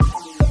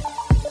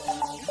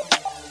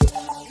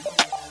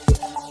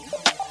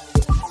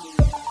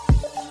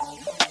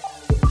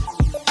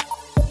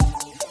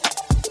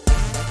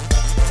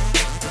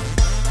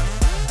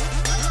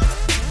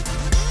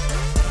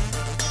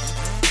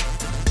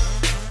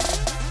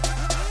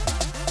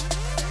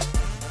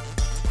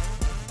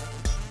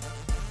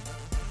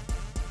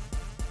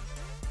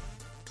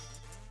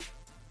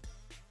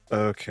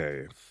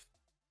Okay,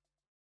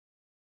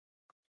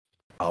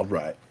 All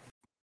right.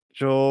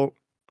 Joel,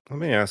 let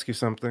me ask you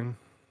something.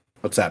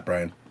 What's that,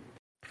 Brian?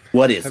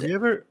 What is Have it? you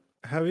ever,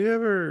 have you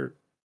ever,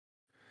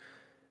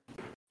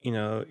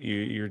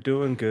 you're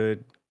doing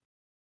good,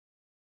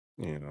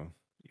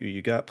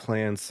 you got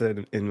plans set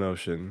in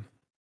motion,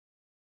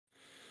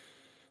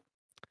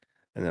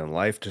 and then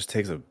life just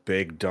takes a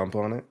big dump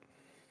on it?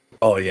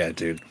 Oh yeah,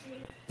 dude.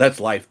 That's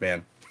life,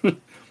 man.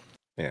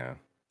 Yeah,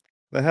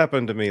 that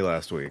happened to me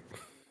last week.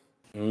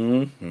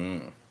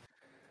 Mm-hmm.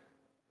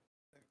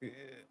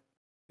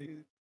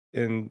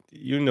 And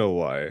you know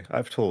why.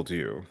 I've told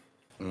you.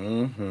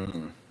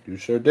 Mm-hmm. You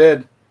sure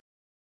did.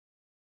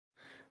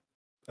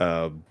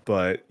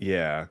 But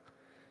yeah,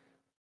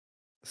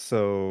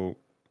 so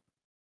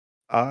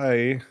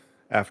I,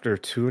 after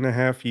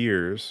 2.5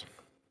 years,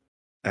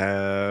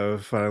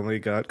 finally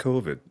got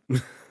COVID.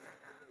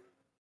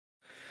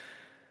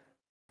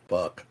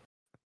 Fuck.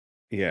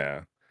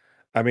 Yeah.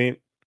 I mean,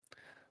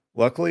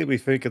 luckily we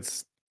think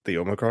it's the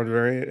Omicron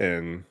variant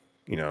and,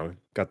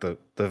 got the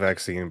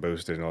vaccine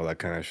boosted and all that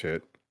kind of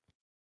shit.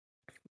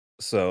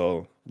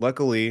 So,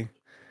 luckily,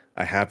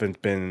 I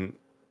haven't been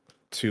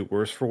too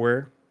worse for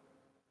wear,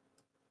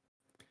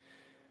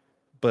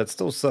 but it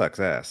still sucks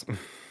ass.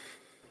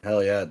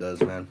 Hell yeah, it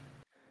does, man.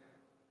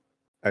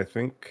 I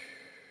think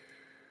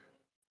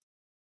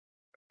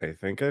I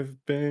think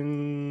I've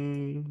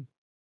been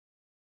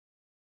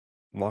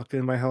locked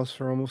in my house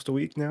for almost a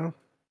week now.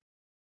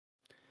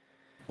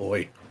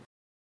 Boy.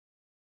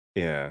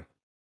 Yeah.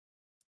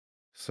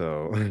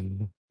 So,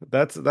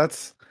 that's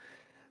that's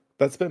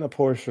been a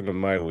portion of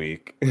my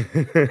week.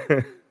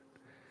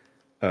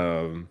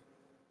 um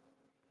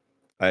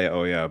I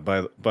oh yeah,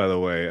 by the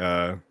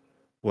way,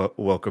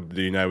 welcome to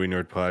the United We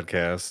Nerd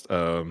podcast.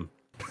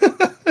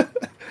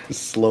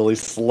 Just slowly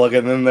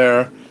slugging in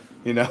there,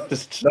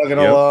 just chugging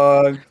Yep.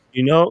 along.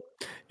 You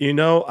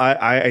know,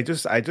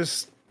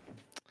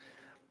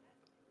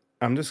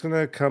 I'm just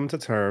gonna come to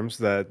terms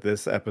that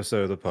this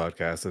episode of the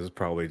podcast is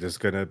probably just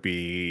gonna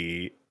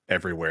be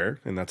everywhere,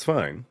 and that's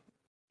fine.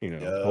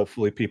 Yep.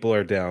 Hopefully people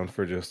are down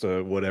for just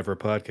a whatever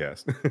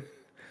podcast.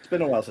 It's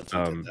been a while since we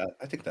did um, that.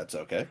 I think that's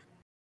okay.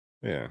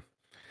 yeah.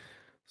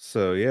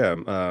 So yeah,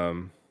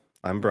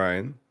 I'm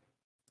Brian,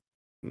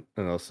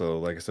 and also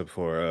like I said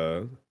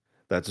before,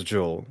 that's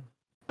Joel.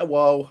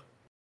 Whoa.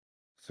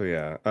 So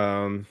yeah,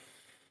 I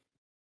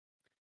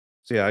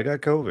got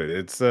COVID.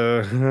 It's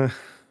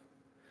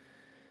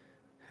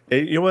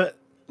you know what?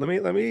 Let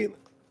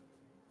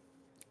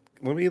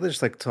me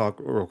just like talk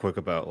real quick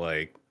about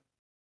like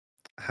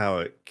how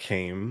it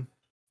came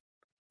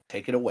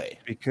Take it away.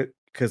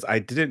 because I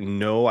didn't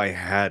know I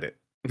had it.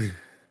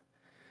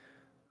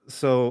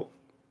 So,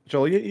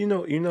 Joel, you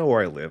know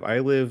where I live. I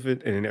live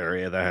in an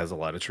area that has a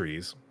lot of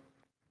trees,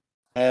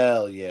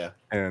 Hell yeah.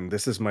 and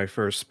this is my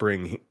first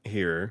spring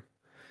here.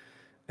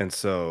 And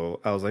so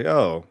I was like,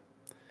 oh,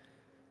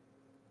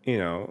 you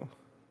know,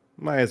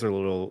 my eyes are a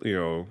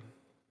little,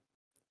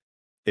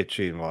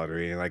 itchy and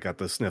watery, and I got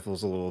the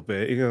sniffles a little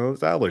bit.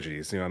 It's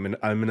allergies.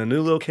 I'm in a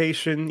new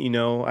location.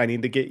 I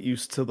need to get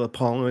used to the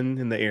pollen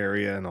in the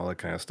area and all that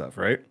kind of stuff,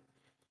 right?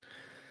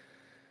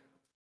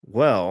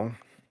 Well,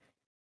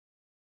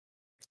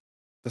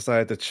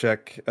 decided to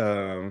check,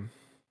 do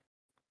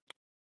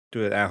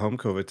an at-home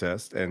COVID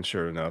test, and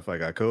sure enough, I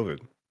got COVID.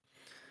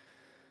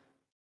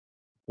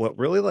 What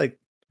really like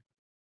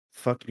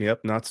fucked me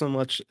up, not so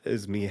much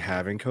as me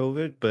having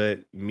COVID, but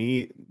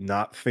me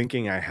not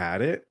thinking I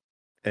had it,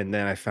 and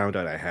then I found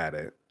out I had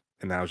it,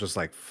 and I was just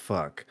like,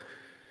 fuck.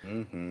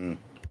 Mm-hmm.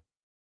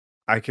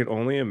 I can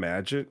only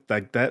imagine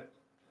like that.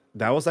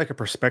 That was like a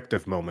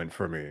perspective moment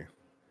for me,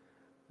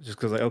 just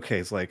because like okay,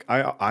 it's like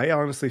I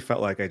honestly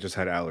felt like I just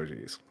had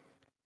allergies.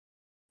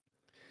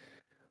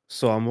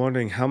 So I'm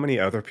wondering how many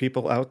other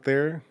people out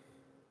there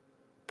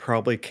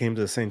probably came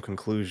to the same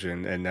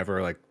conclusion and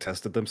never like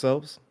tested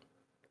themselves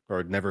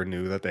or never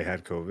knew that they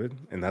had COVID,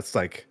 and that's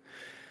like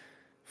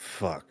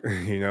fuck.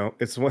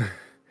 It's one.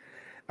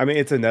 I mean,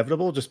 it's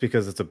inevitable just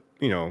because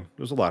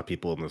there's a lot of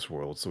people in this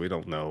world, so we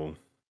don't know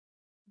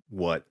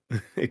what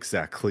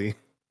exactly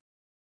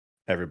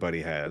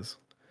everybody has.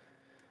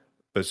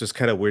 But it's just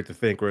kind of weird to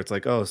think where it's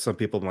like, oh, some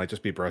people might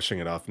just be brushing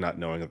it off, not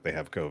knowing that they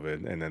have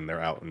COVID, and then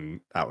they're out and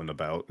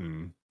about,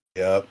 and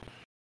Yep.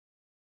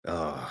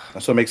 uh,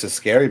 That's what makes it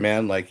scary,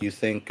 man. Like you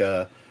think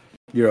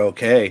you're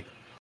okay,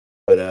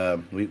 but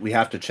we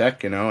have to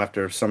check.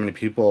 After so many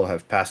people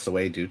have passed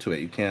away due to it,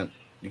 you can't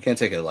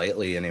take it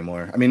lightly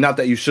anymore. I mean, not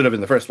that you should have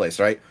in the first place,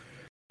 right?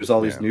 There's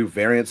all these yeah. new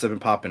variants that have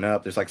been popping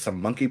up. There's like some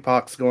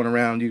monkeypox going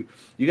around. You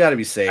got to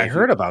be I safe. You,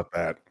 heard about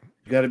that.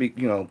 you got to be,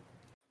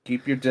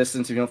 keep your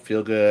distance if you don't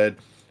feel good.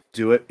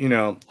 Do it,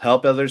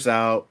 help others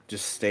out.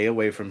 Just stay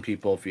away from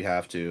people if you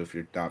have to, if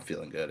you're not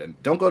feeling good. And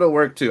don't go to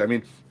work too. I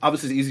mean,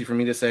 obviously it's easy for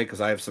me to say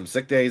because I have some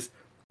sick days.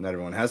 Not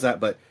everyone has that.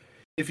 But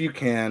if you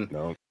can,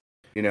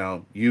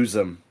 No, use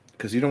them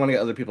because you don't want to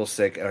get other people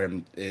sick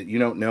and you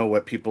don't know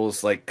what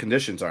people's like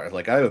conditions are.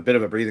 Like I have a bit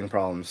of a breathing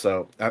problem,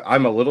 so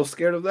I'm a little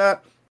scared of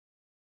that.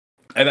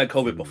 I've had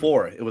COVID Mhm.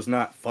 before. It was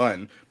not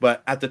fun,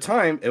 but at the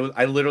time, it was.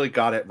 I literally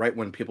got it right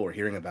when people were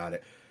hearing about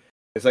it.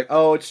 It's like,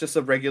 oh, it's just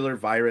a regular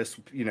virus,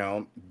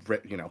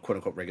 quote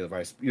unquote regular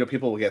virus.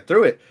 People will get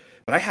through it.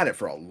 But I had it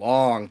for a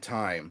long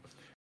time,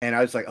 and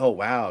I was like, oh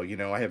wow,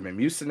 I have my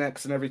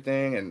Mucinex and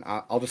everything, and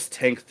I'll just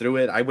tank through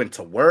it. I went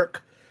to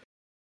work,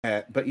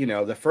 but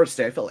the first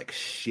day I felt like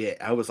shit.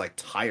 I was like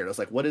tired. I was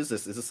like, what is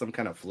this? Is this some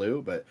kind of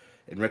flu? But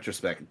in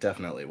retrospect, it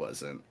definitely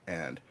wasn't.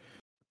 And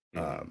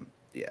Mhm.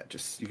 yeah,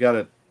 just you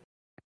gotta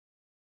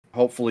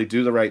hopefully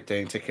do the right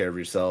thing, take care of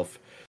yourself,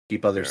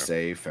 keep others Yeah.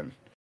 safe, and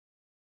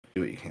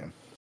do what you can.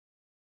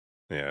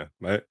 Yeah.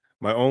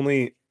 My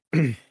only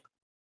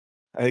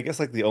I guess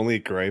like the only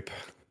gripe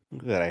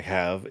that I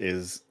have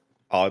is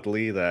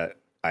oddly that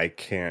I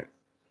can't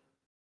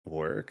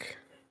work.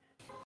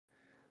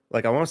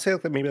 Like I want to say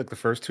like maybe like the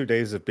first 2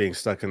 days of being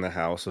stuck in the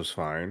house was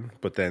fine,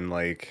 but then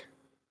like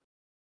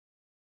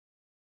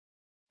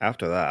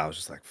after that I was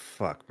just like,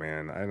 fuck,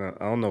 man, I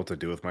don't know what to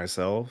do with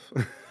myself.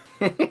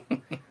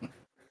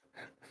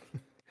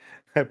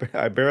 I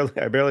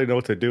barely know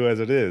what to do as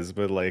it is,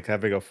 but like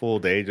having a full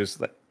day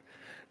just like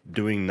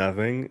doing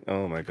nothing.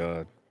 Oh my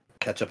god.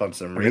 Catch up on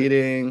some I mean,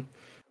 reading,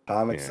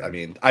 comics. I yeah.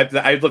 mean,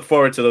 I look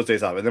forward to those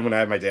days off, and then when I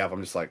have my day off,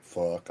 I'm just like,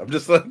 fuck. I'm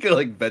just like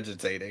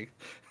vegetating.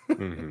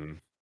 Hmm.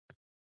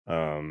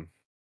 Um,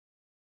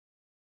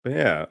 but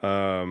yeah,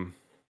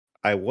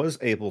 I was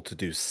able to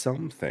do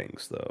some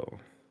things though.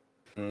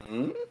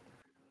 Hmm.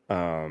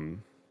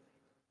 Um,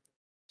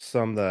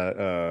 some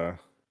that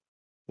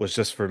was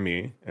just for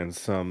me, and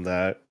some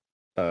that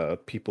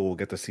people will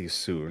get to see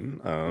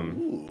soon.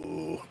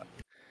 Ooh,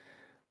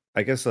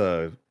 I guess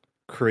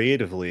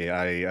creatively,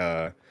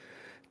 I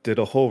did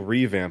a whole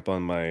revamp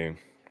on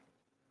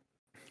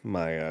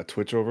my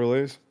Twitch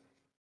overlays,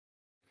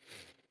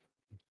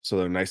 so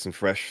they're nice and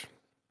fresh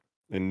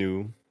and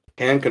new.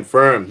 can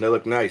confirm. They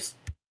look nice.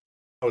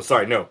 Oh,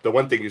 sorry, no, the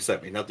one thing you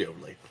sent me, not the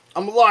overlay.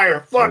 I'm a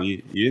liar. Oh, Fuck.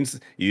 you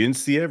didn't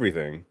see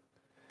everything,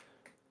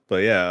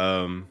 but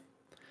yeah,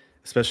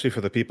 especially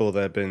for the people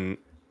that have been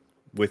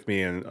with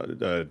me and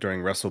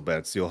during Wrestle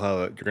Bets, you're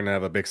gonna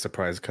have a big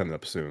surprise coming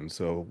up soon.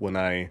 So when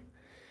I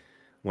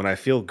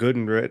feel good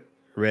and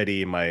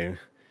ready, my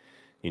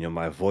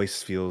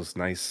voice feels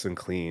nice and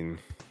clean.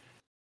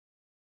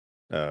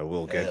 Uh,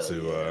 we'll get Hell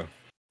to yeah. uh,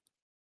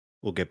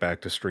 we'll get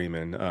back to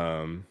streaming.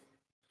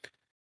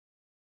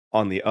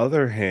 On the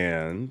other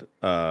hand,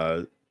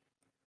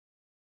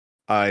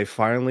 I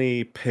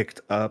finally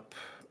picked up,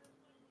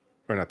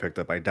 or not picked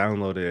up. I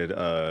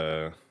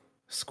downloaded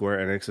Square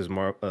Enix's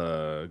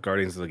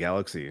Guardians of the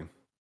Galaxy.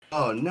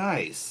 Oh,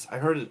 nice. I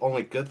heard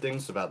only good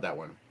things about that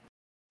one.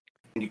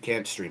 And you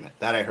can't stream it.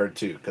 That I heard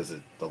too, because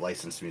of the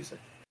licensed music.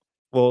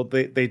 Well,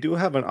 they do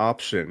have an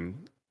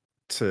option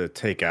to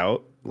take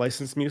out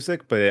licensed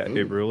music, but it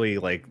Ooh. really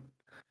like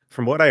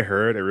from what I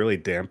heard, it really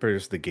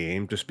dampers the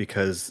game just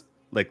because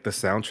like the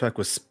soundtrack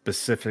was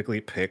specifically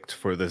picked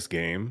for this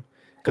game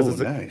because Oh,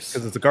 it's a nice.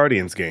 because it's a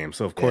Guardians game,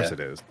 so of course Yeah. it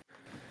is.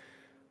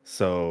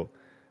 So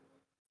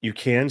you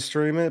can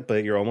stream it,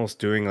 but you're almost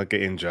doing like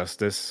an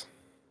injustice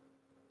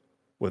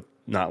with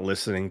not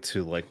listening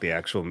to like the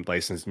actual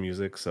licensed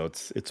music. So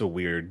it's a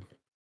weird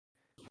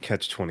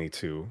catch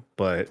 22.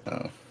 But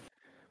Oh.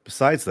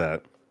 besides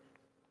that,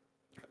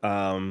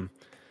 um,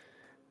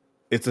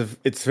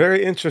 it's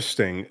very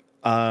interesting.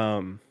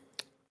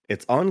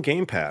 It's on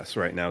Game Pass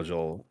right now,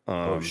 Joel.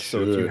 Oh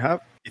So if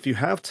you shit.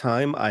 have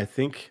time, I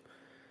think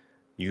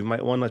you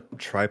might want to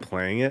try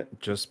playing it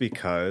just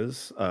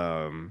because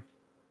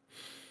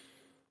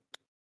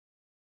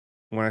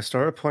when I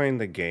started playing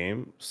the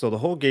game, so the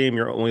whole game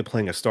you're only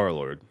playing a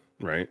Star-Lord,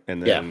 right?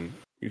 And Yeah. then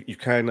you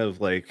kind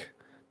of like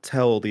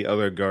tell the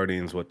other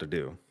Guardians what to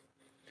do.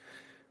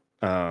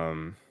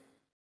 Um,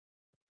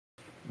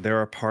 there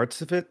are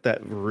parts of it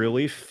that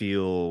really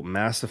feel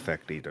Mass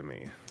Effect-y to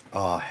me,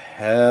 Oh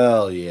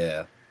hell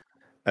yeah.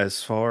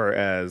 as far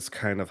as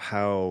kind of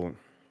how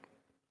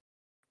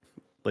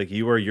like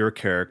you are your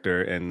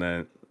character and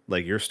then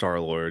like you're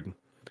Star-Lord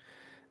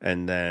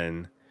and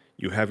then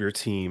you have your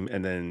team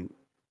and then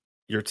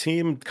your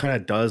team kind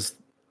of does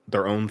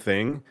their own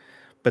thing,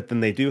 but then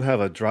they do have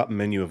a drop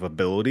menu of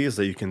abilities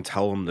that you can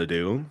tell them to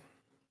do,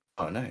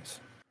 Oh nice.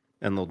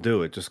 and they'll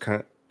do it. Just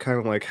kind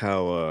of like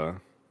how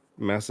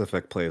Mass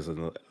Effect plays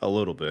a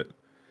little bit.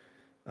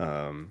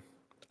 Um,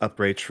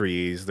 Upgrade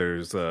trees.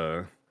 There's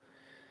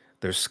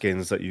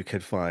skins that you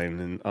could find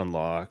and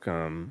unlock.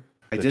 I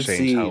That did change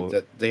see how.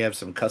 that they have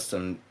some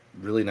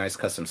really nice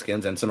custom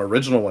skins and some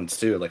original ones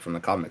too, like from the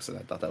comics, and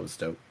I thought that was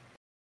dope.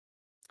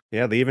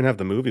 Yeah, they even have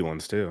the movie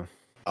ones too.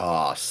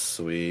 Oh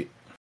sweet.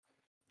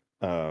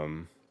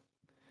 Um,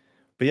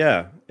 but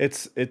yeah,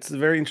 it's a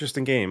very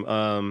interesting game.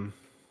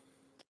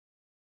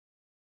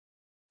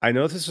 I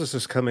know this is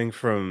just coming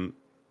from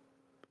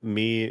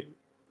me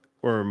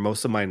or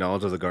most of my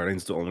knowledge of the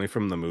Guardians is only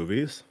from the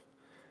movies.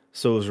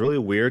 So it was really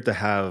weird to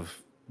have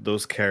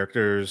those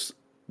characters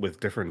with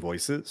different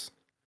voices.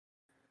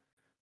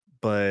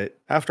 But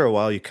after a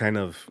while, you kind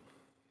of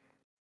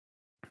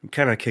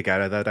kick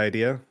out of that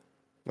idea.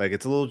 Like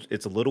it's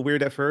a little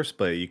weird at first,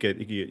 but you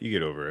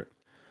get over it.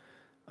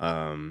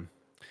 Um,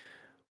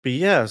 but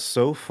yeah,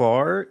 so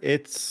far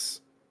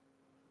it's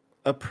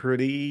a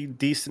pretty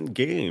decent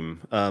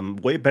game.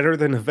 Way better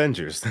than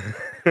Avengers.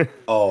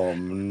 Oh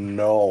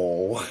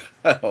no.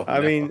 Oh I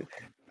no. mean,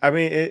 I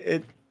mean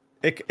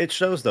it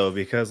shows though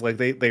because like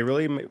they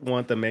really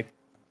want to make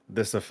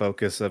this a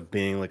focus of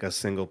being like a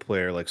single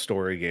player like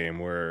story game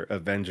where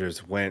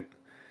Avengers went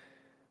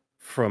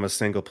from a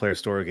single player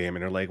story game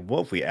and they're like,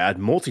 what if we add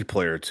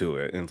multiplayer to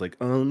it? And it's like,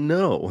 oh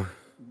no.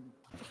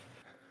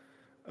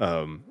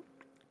 Um,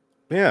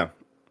 yeah,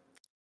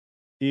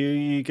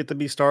 you get to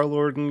be Star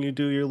Lord and you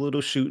do your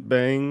little shoot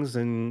bangs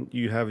and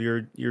you have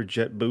your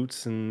jet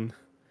boots and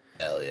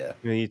Hell yeah.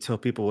 you tell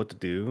people what to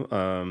do.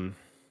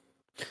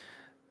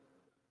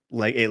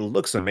 Like it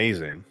looks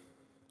amazing.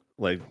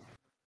 Like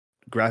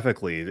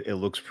graphically, it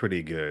looks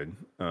pretty good.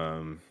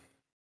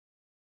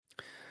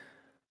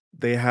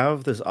 They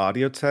have this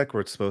audio tech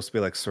where it's supposed to be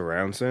like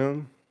surround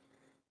sound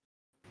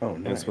Oh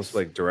and it's supposed to be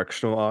nice. like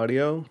directional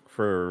audio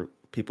for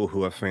people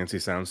who have fancy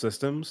sound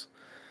systems.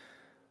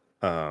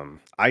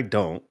 I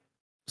don't,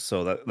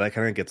 so that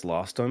kind of gets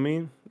lost on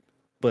me.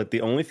 But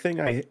the only thing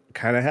I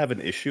kind of have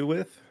an issue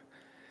with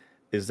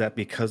is that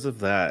because of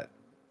that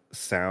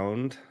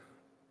sound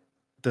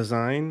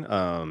design,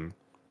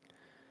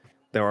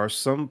 there are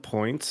some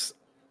points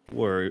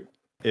where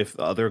if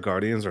the other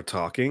guardians are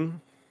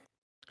talking,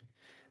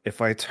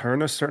 if I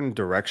turn a certain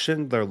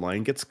direction, their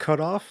line gets cut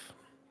off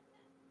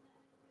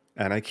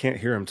and I can't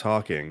hear them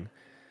talking.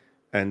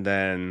 And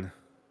then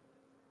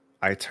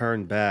I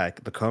turn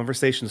back, the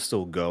conversation's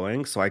still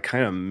going, so I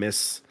kind of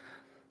miss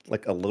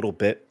like a little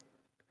bit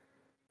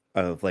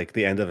of like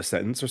the end of a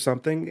sentence or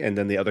something, and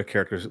then the other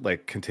characters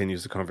like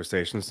continues the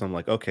conversation. So I'm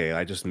like, okay,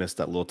 I just missed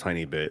that little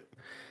tiny bit.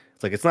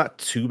 It's like it's not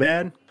too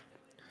bad,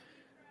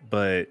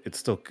 but it's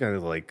still kind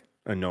of like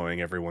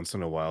annoying every once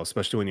in a while,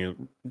 especially when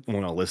you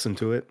want to listen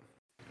to it.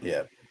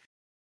 Yeah.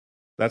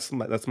 That's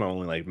my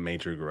only like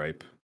major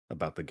gripe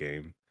about the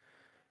game.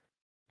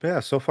 But yeah,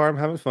 so far I'm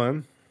having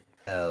fun.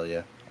 Hell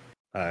yeah.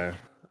 I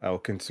I'll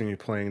continue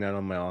playing that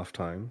on my off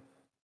time.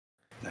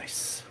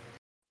 Nice.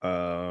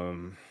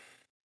 Um,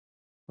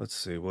 let's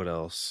see what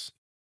else.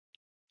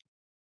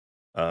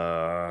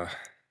 Uh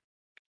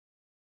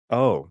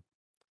oh,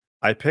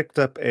 I picked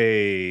up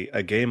a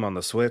game on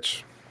the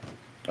Switch.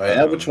 Oh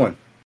yeah, which Um, one?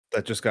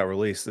 that just got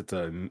released. It's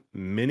a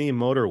Mini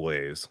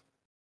Motorways.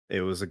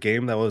 It was a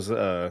game that was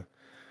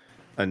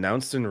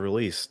announced and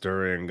released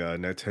during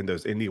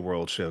Nintendo's Indie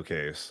World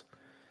Showcase.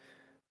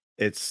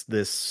 It's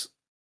this,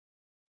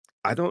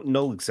 I don't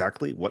know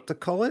exactly what to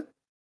call it.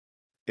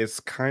 It's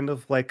kind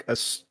of like a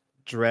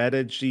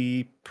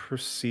strategy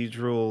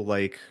procedural,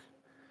 like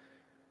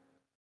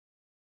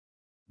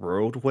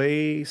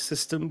roadway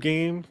system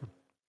game.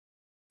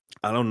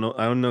 I don't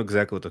know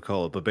exactly what to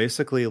call it, but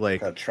basically,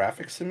 Like like, a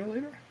traffic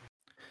simulator?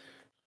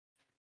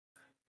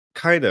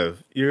 kind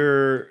of,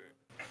 you're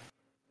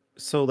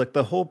so like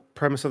the whole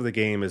premise of the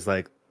game is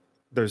like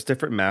there's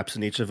different maps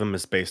and each of them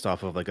is based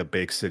off of like a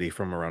big city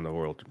from around the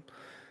world.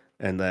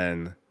 And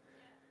then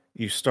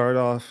you start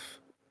off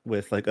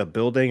with like a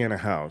building and a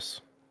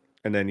house.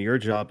 And then your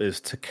job is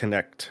to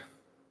connect,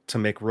 to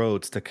make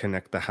roads to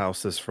connect the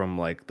houses from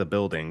like the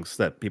buildings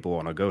that people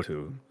want to go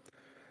to.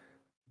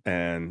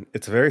 And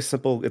it's very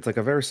simple. It's like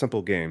a very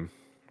simple game.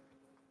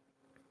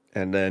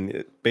 And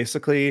then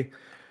basically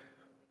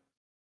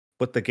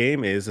what the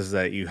game is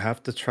that you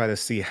have to try to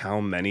see how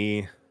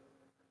many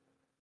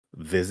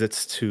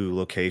visits to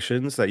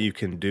locations that you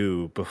can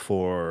do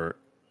before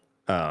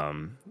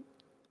um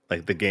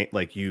like the game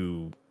like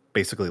you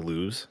basically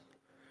lose.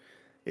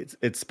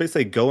 It's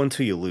basically go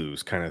until you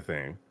lose kind of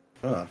thing.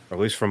 Huh. Or at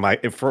least from my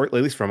for at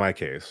least from my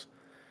case.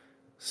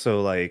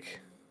 So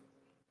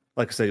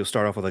like I said, you'll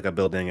start off with like a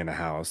building and a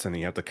house and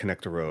you have to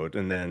connect a road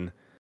and then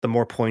the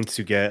more points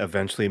you get,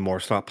 eventually more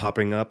start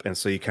popping up. And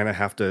so you kind of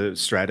have to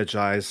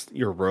strategize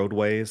your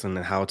roadways and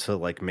then how to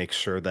like make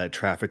sure that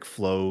traffic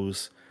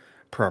flows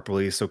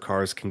properly so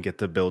cars can get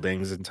to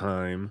buildings in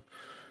time.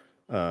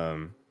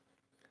 Um,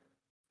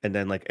 and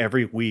then like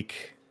every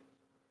week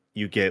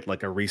you get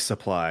like a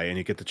resupply and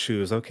you get to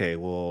choose, okay,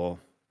 well,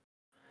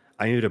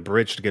 I need a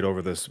bridge to get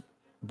over this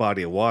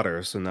body of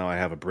water, so now I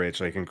have a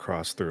bridge I can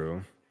cross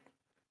through.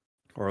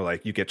 Or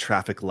like you get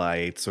traffic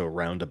lights or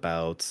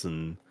roundabouts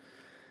and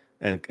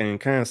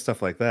kind of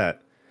stuff like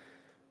that.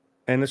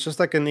 And it's just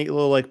like a neat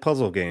little like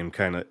puzzle game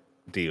kind of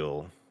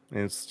deal.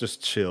 And it's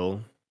just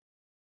chill.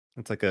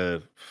 It's like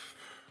a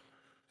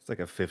it's like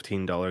a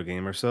 $15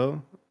 game or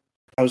so.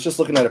 I was just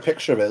looking at a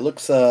picture of it. It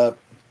looks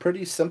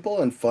pretty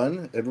simple and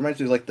fun. It reminds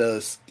me of like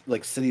the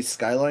like city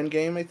skyline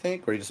game, I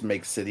think, where you just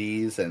make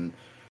cities and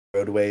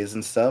roadways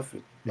and stuff.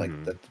 Like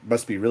Hmm. that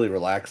must be really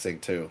relaxing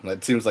too.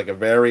 That seems like a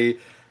very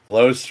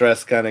low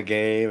stress kind of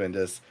game and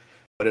just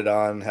put it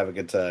on, have a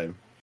good time.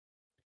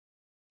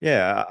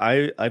 Yeah,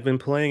 I've been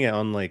playing it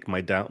on like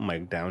my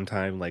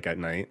downtime like at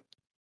night.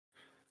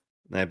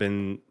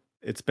 And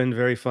it's been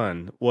very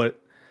fun.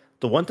 What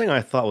the one thing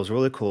I thought was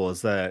really cool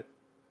is that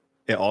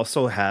it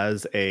also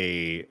has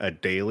a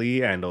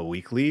daily and a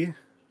weekly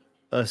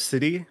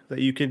city that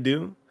you can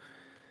do,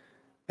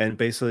 and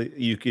basically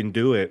you can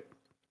do it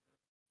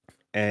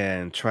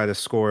and try to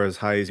score as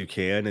high as you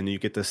can, and you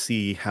get to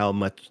see how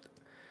much,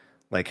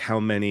 like how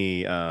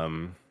many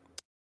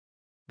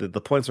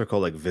the points are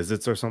called like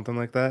visits or something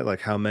like that.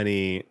 Like how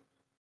many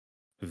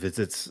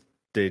visits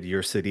did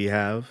your city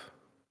have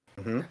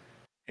Hmm.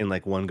 in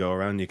like one go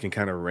around? You can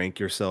kind of rank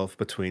yourself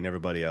between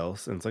everybody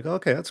else, and it's like,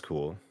 okay, that's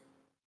cool.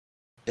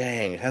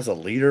 Dang, it has a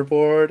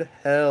leaderboard.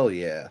 Hell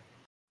yeah.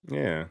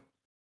 Yeah.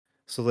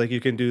 So like you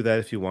can do that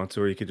if you want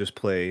to, or you could just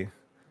play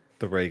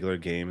the regular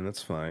game, and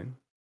that's fine.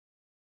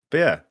 But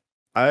yeah,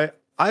 I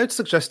I'd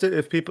suggest it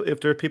if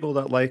there are people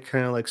that like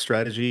kind of like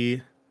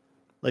strategy,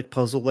 like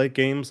puzzle like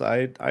games.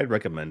 I'd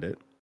recommend it.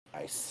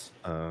 Nice.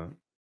 Uh,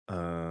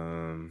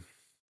 um,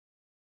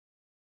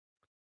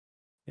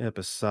 yeah.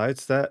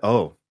 Besides that,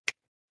 oh,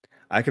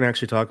 I can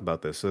actually talk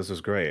about this. So this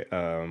is great.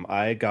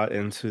 I got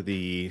into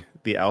the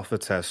alpha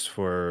test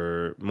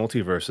for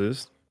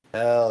multiverses.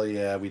 Hell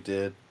yeah, we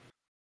did.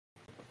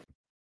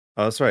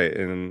 Oh, that's right,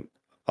 and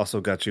also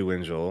got you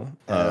in Joel.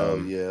 Hell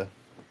yeah.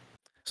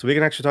 So we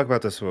can actually talk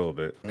about this for a little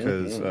bit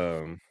because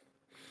Hmm.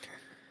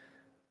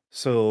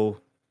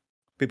 so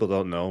people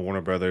don't know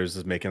Warner Brothers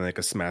is making like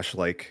a Smash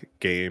like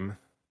game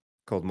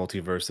called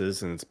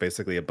Multiverses, and it's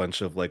basically a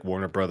bunch of like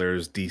Warner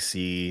Brothers,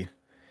 DC,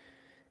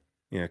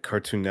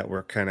 Cartoon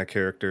Network kind of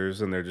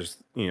characters, and they're just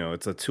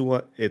it's a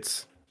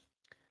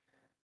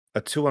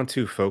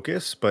 2-on-2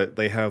 focus, but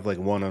they have like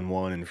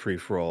one-on-one and free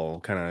for all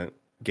kind of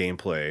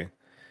gameplay.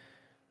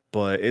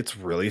 But it's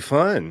really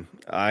fun.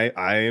 I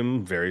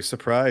am very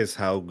surprised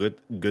how good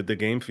the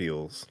game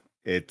feels.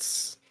 It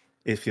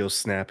feels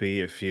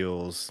snappy. It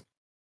feels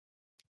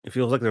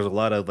like there's a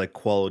lot of like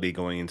quality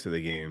going into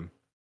the game.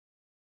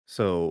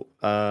 So,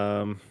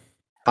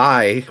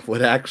 I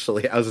would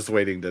actually, I was just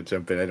waiting to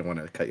jump in. I didn't want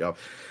to cut you off.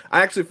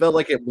 I actually felt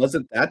like it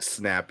wasn't that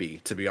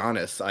snappy, to be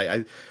honest.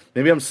 I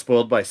maybe I'm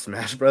spoiled by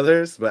Smash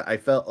Brothers, but I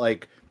felt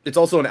like it's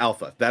also an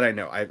alpha. That I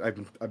know.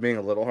 I'm being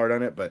a little hard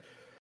on it, but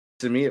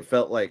to me, it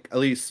felt like at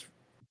least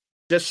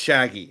just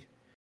Shaggy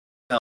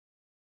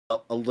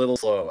felt a little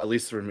slow, at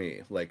least for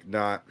me. Like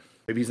not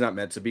maybe he's not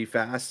meant to be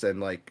fast and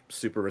like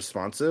super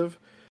responsive,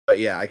 but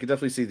yeah, I could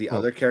definitely see the well,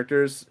 other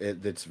characters.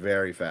 It's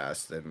very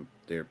fast and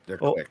they're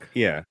well, quick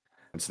yeah.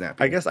 and I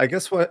snappy. guess I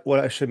guess what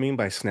I should mean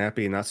by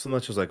snappy, not so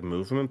much as like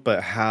movement,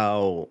 but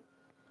how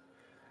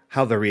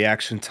the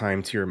reaction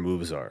time to your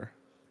moves are.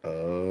 Like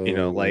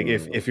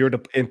Oh, if you were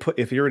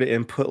to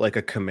input like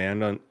a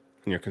command on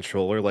your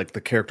controller, like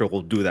the character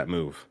will do that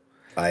move.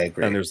 I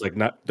And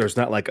agree. there's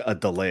not like a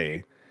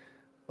delay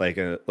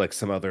like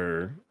some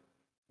other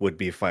would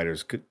be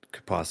fighters could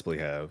possibly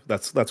have.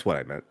 That's what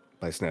I meant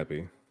by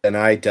snappy. And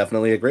I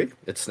definitely agree.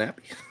 It's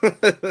snappy.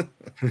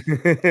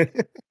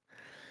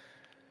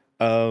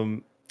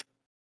 um,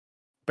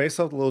 Based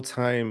off the little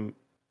time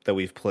that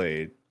we've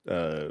played,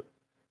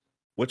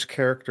 which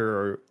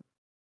character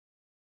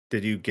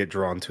did you get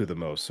drawn to the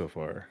most so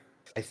far?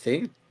 I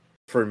think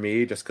for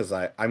me, just because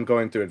I'm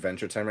going through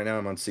Adventure Time right now,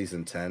 I'm on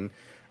season 10.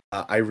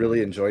 I really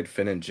Mhm. enjoyed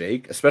Finn and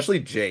Jake, especially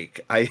Jake.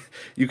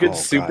 You could Oh God,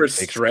 super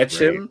Jake's stretch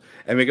great. him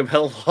and make him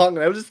hell long,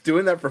 and I was just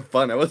doing that for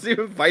fun. I wasn't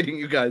even fighting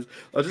you guys.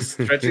 I was just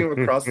stretching him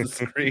across the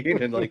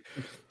screen and like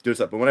doing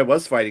stuff. But when I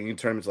was fighting, you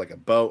turn him into like a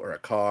boat or a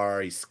car.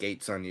 He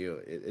skates on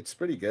you. It's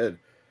pretty good.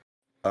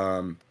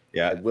 I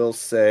Yeah. will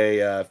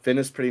say Finn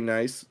is pretty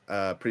nice,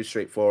 pretty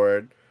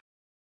straightforward.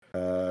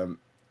 Um,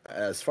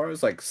 as far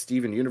as like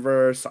Steven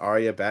Universe,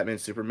 Arya, Batman,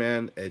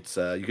 Superman, it's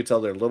you could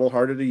tell they're a little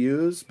harder to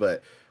use,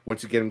 but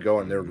once you get them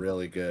going, they're Mhm.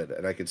 really good,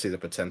 and I can see the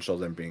potential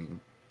of them being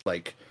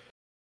like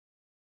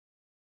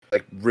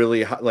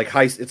really high, like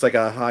high. It's like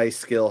a high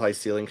skill, high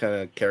ceiling kind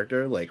of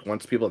character. Like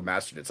once people have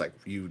mastered it, it's like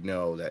you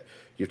know that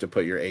you have to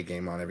put your A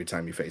game on every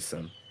time you face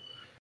them.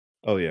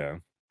 Oh yeah.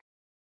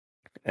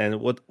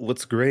 And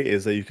what's great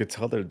is that you could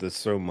tell there's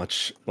so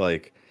much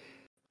like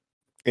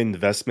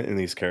investment in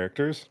these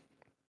characters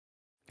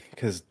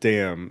because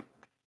damn,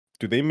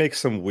 do they make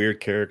some weird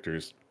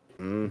characters?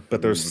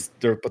 But Hmm.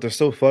 they're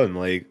so fun.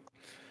 Like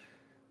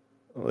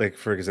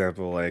for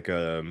example,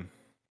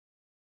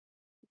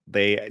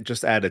 they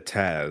just added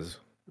Taz,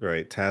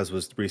 right? Taz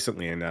was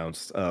recently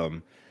announced.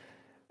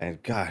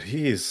 And God,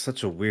 he is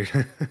such a weird.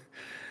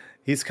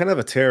 He's kind of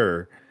a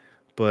terror,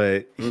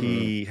 but Hmm.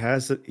 he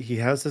has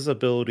this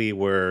ability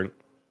where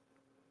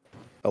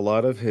a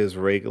lot of his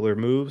regular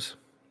moves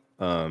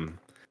um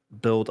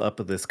build up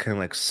this kind of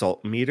like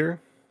salt meter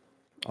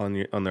on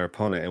their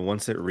opponent, and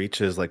once it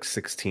reaches like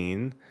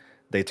 16,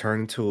 they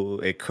turn into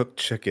a cooked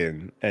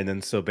chicken, and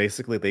then so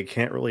basically they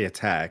can't really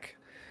attack.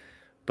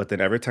 But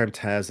then every time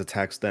Taz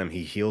attacks them,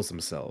 he heals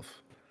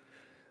himself.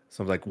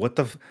 So I'm like, what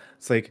the?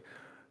 It's like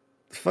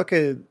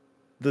fucking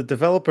the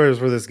developers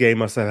for this game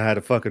must have had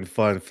a fucking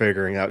fun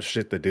figuring out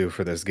shit to do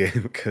for this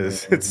game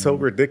because it's so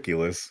Hmm.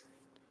 ridiculous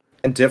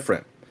And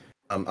different.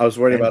 I was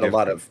worried and about a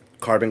lot different. of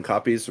carbon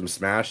copies from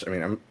Smash. I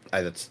mean,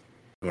 that's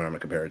what I'm gonna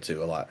compare it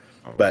to a lot,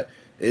 Oh, but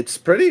it's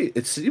pretty.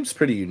 It seems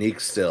pretty unique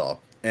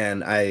still.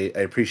 and I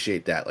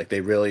appreciate that. Like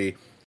they really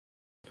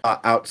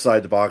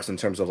outside the box in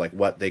terms of like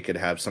what they could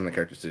have some of the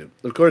characters do.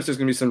 Of course, there's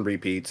gonna be some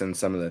repeats and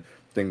some of the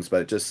things,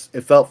 but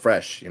it felt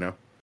fresh, you know.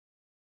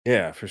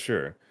 Yeah, for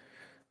sure.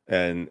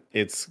 And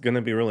it's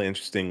gonna be really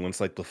interesting once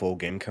like the full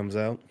game comes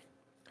out,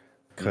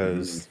 Hmm.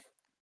 because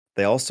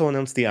they also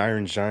announced the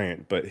Iron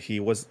Giant, but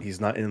he's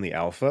not in the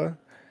alpha.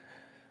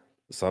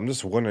 So I'm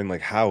just wondering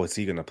like how is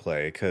he gonna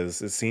play?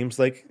 Because it seems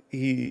like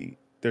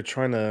they're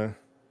trying to,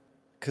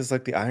 because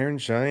like the Iron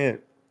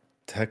Giant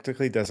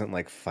technically doesn't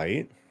like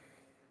fight,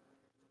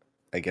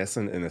 I guess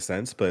in a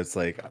sense, but it's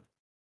like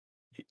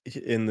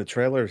in the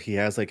trailer he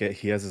has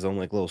his own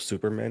like little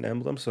Superman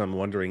emblem. So I'm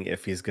wondering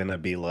if he's gonna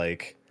be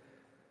like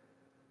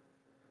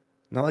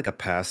not like a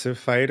passive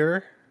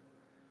fighter,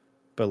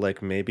 but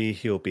like maybe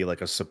he'll be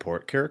like a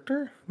support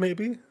character,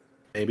 maybe.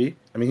 Maybe.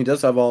 I mean, he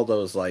does have all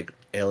those like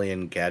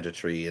alien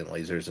gadgetry and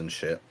lasers and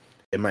shit.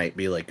 It might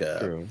be like a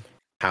True.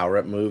 power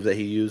up move that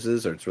he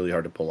uses, or it's really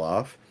hard to pull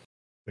off.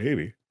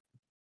 Maybe.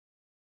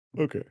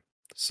 Okay.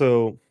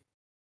 So,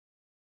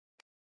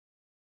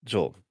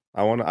 Joel,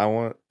 I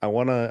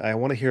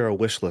wanna hear a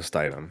wish list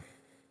item.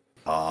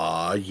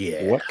 Aw,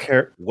 yeah.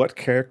 What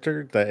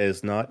character that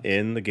is not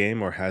in the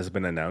game or has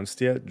been announced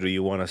yet do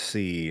you want to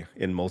see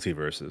in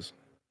multiverses?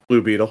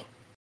 Blue Beetle.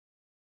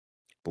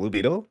 Blue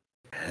Beetle?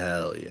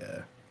 Hell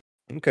yeah.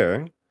 Okay.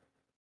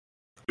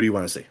 What do you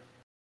want to see?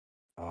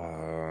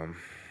 Um,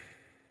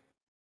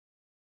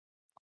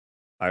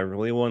 I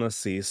really want to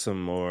see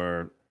some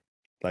more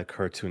like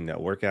Cartoon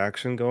Network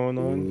action going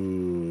on.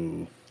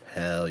 Ooh,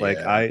 hell Like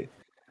yeah.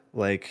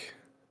 like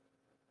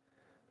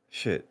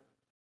shit.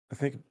 I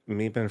think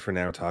me and Ben for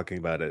now talking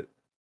about it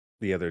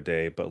the other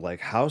day, but like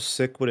how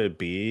sick would it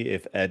be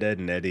if Ed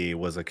and Eddie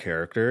was a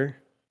character?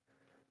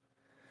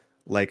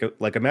 Like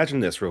imagine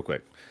this real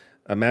quick.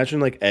 Imagine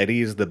like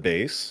Eddie's the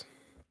base,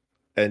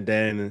 and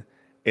then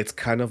it's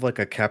kind of like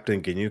a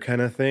Captain Ginyu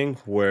kind of thing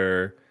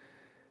where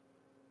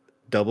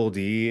Double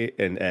D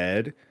and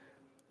Ed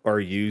are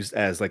used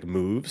as like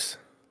moves.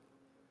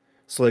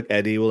 So like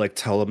Eddie will like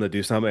tell them to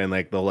do something and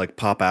like they'll like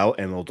pop out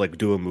and they'll like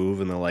do a move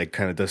and they'll like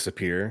kind of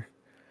disappear.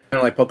 Kind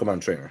of like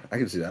Pokemon Trainer. I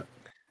can see that.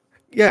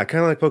 Yeah,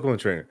 kind of like Pokemon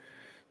Trainer.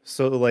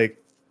 So like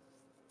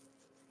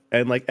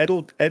and like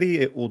Eddie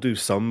it will do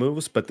some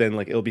moves, but then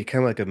like it'll be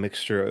kind of like a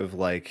mixture of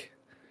like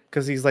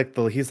because he's like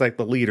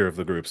the leader of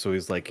the group, so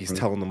he's Mhm.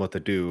 telling them what to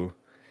do,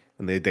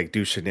 and they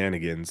do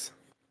shenanigans,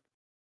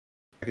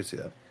 I can see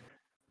that.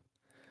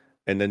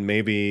 and then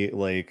maybe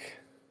like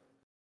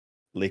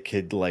they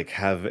could like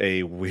have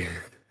a weird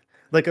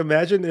like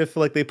imagine if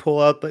like they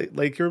pull out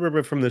like you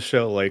remember from the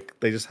show like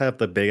they just have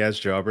the big ass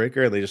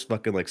jawbreaker and they just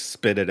fucking like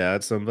spit it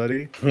at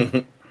somebody.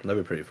 That'd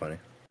be pretty funny.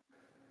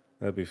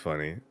 That'd be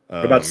funny.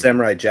 What about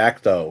Samurai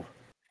Jack though?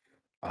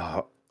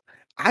 Uh,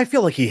 I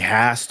feel like he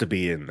has to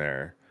be in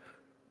there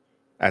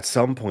at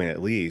some point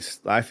at least.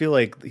 I feel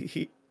like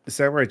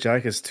Samurai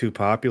Jack is too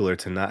popular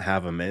to not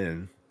have him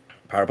in.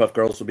 Powerpuff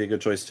Girls would be a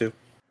good choice too.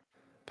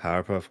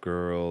 Powerpuff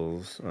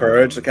Girls.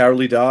 Courage the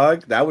Cowardly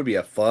Dog. That would be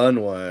a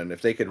fun one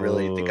if they could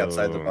really think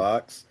outside the Oh,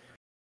 box.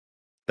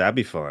 that'd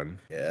be fun.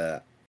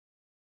 Yeah.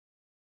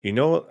 You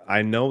know,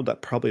 I know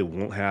that probably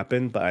won't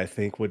happen, but I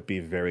think would be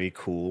very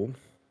cool.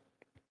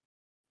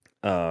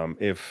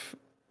 If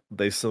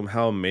they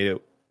somehow made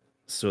it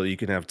so you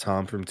can have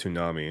Tom from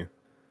Toonami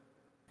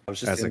I was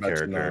just as thinking a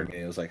about character,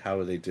 Toonami. It was like, how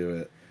would they do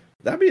it?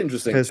 That'd be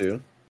interesting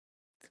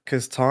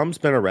because too. Tom's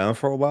been around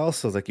for a while,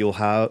 so it's like you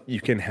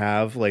can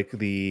have like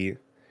the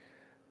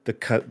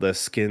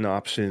skin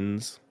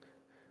options,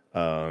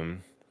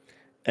 um,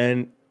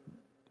 and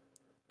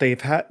they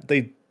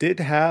did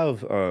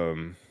have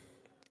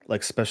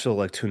like special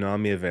like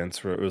Toonami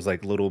events where it was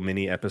like little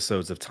mini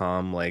episodes of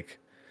Tom like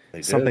They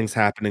did. something's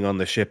happening on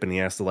the ship and he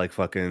has to like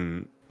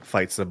fucking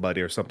fight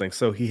somebody or something.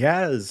 So he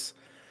has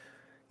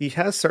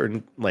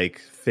certain like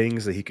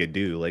things that he could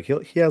do. Like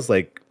he has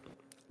like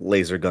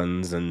laser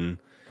guns and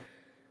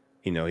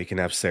he can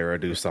have Sarah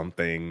do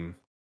something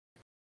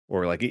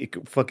or like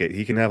fuck it,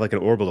 he can have like an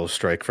orbital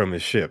strike from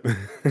his ship.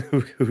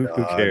 Who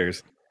God.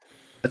 cares?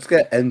 Let's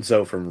get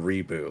Enzo from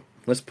Reboot.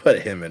 Let's put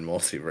him in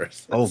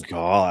Multiverse. Oh Let's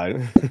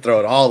god. throw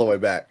it all the way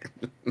back.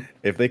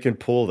 If they can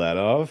pull that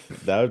off,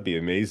 that would be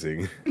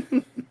amazing.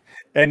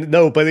 And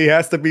no, but he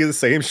has to be the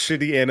same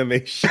shitty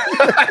animation.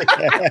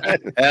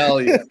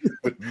 Hell yeah.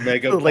 With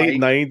Mega The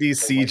late Bite.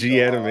 90s Oh my CG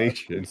god.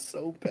 animation.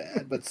 So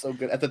bad, but so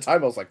good. At the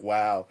time I was like,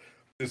 wow,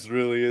 this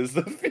really is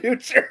the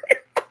future.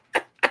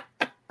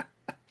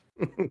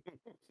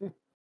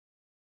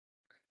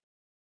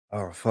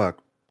 Oh fuck.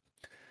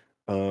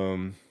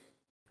 Um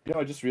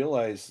I just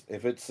realized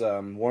if it's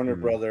Warner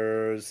hmm.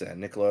 Brothers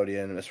and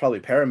Nickelodeon, it's probably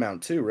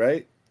Paramount too,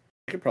 right?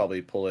 You could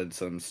probably pull in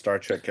some Star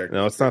Trek No,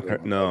 characters if it's they not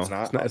really want. Oh, it's no,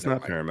 not? Oh, it's never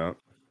not mind. Paramount.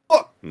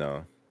 Oh!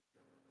 No.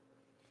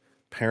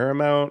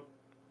 Paramount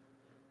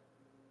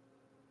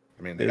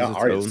I mean, they is got its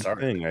Arya own Stark.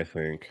 thing, I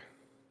think.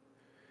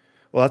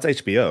 Well,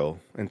 that's HBO,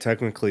 and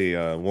technically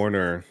Time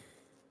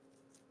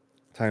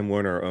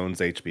Warner owns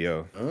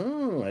HBO.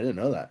 Oh, I didn't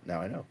know that.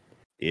 Now I know.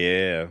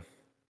 Yeah.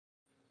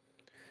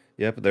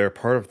 Yep, they're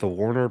part of the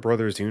Warner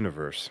Brothers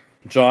universe.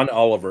 John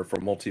Oliver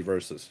from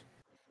Multiverses.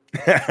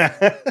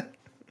 I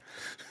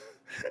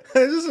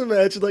just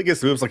imagine like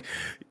his moves like,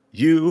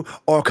 "You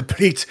are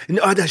complete and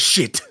other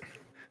shit."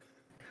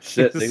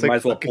 Shit, It's they just might like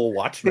as well fucking pull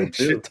Watchmen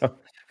too, shit talk.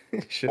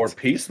 or Shit.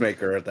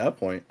 Peacemaker at that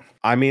point.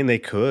 I mean, they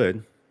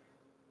could.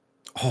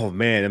 Oh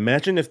man,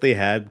 imagine if they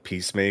had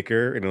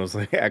Peacemaker and it was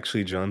like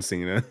actually John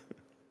Cena.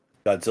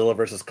 Godzilla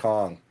versus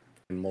Kong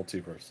in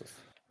Multiverses.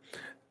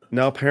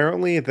 Now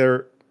apparently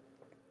there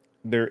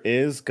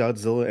is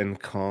Godzilla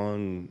and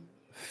Kong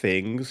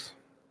things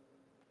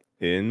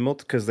in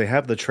multi because they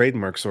have the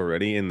trademarks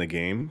already in the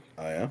game.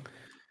 Oh yeah,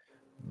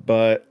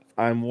 But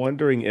I'm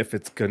wondering if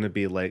it's gonna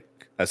be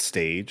like a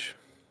stage.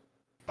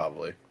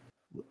 probably.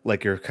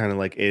 Like you're kind of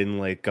like in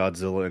like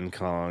Godzilla and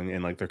Kong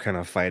and like they're kind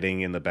of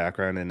fighting in the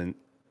background and then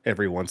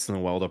every once in a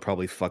while they'll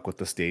probably fuck with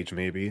the stage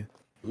maybe.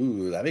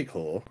 Ooh, that'd be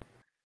cool.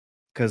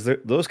 Because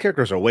those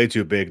characters are way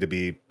too big to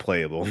be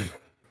playable.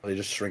 They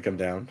just shrink him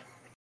down,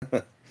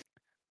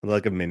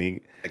 Like a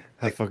mini, have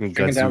like fucking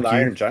shrinking down the Godzuki.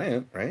 Iron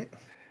Giant, right?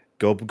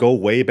 Go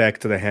way back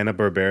to the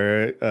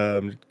Hanna-Barbera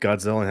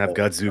Godzilla and have Oh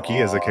Godzuki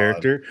as a God,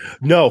 character.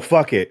 No,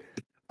 fuck it.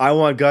 I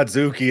want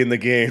Godzuki in the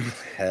game.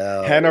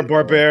 hell yeah.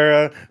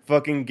 Hanna-Barbera,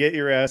 fucking get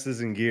your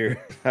asses in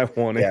gear. I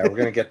want Yeah, we're it.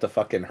 gonna get the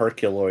fucking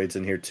Herculoids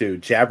in here too.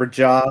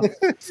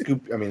 Jabberjaw,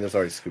 Scoop. I mean, there's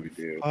already Scooby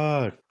Doo.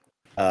 Fuck.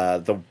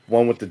 The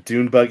one with the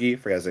Dune Buggy.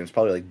 Forgot his name. It's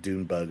probably like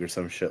Dune Bug or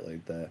some shit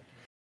like that.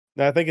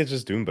 No, I think it's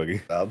just Doom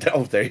Buggy. Oh,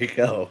 there you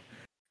go.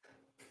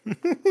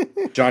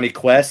 Johnny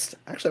Quest.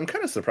 Actually, I'm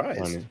kind of surprised.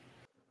 Funny.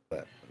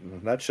 But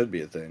that should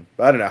be a thing.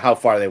 But I don't know how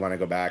far they want to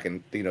go back,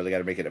 and they got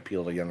to make it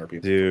appeal to younger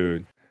people.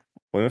 Dude,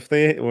 what if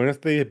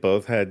they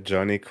both had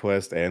Johnny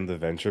Quest and the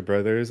Venture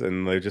Brothers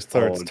and they just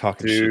started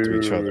talking shit to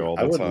each other all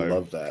I the would time?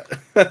 love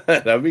that.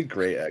 That'd be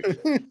great,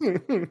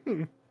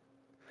 actually.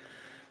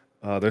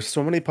 There's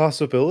so many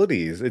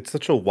possibilities. It's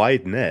such a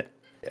wide net.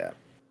 Yeah,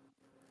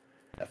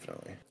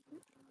 definitely.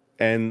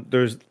 And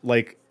there's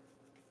like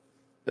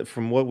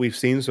from what we've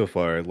seen so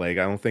far, like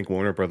I don't think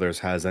Warner Brothers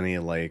has any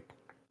like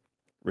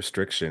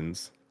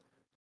restrictions.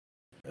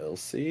 We'll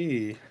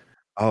see.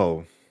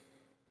 Oh,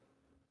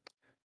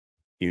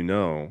 you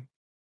know,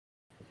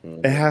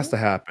 it has to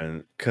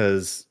happen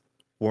because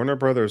Warner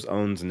Brothers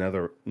owns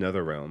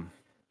NetherRealm.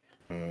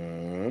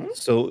 Mhm.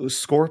 So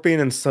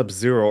Scorpion and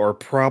Sub-Zero are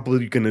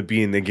probably going to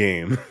be in the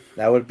game.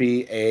 That would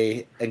be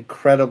a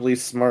incredibly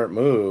smart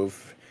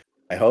move.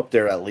 I hope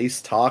they're at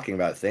least talking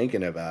about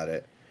thinking about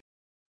it.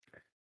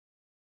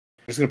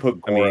 He's gonna put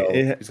I mean,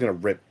 Goro. He's gonna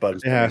rip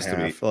Bugs it Bunny in has to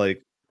be half.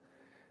 like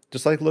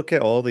just like look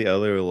at all the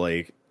other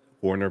like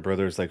Warner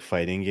Brothers like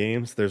fighting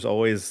games. There's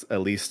always at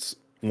least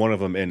one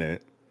of them in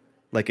it.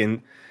 Like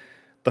in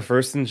the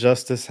first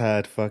Injustice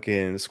had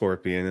fucking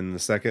Scorpion, and the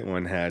second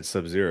one had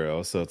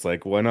Sub-Zero. So it's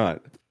like, why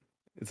not?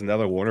 It's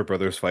another Warner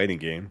Brothers fighting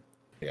game.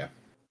 Yeah,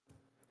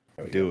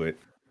 there we Do go. it.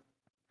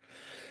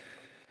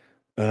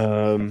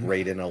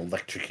 Raiden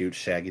electrocute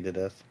Shaggy to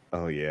death.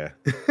 Oh yeah.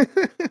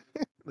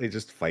 They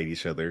just fight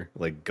each other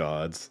like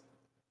gods.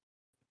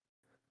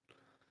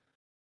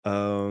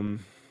 Um,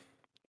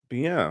 but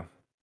yeah.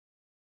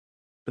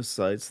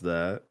 Besides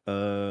that,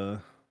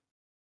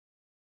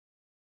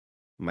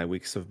 my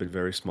weeks have been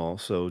very small.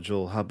 So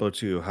Joel, how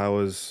about you? How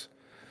has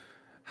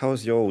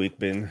your week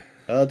been?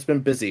 It's been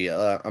busy.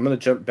 I'm gonna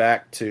jump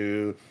back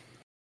to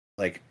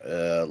like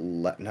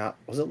not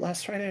was it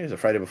last Friday? Or was it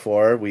Friday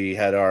before? We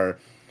had our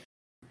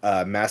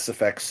Mass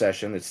Effect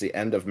session. It's the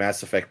end of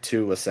Mass Effect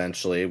 2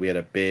 essentially. We had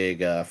a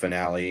big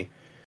finale.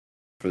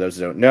 For those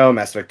who don't know,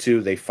 Mass Effect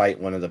 2, they fight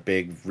one of the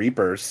big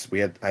Reapers. We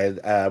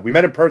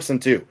met in person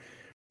too.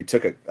 We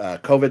took a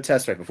COVID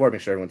test right before,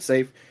 make sure everyone's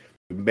safe.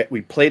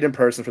 We played in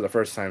person for the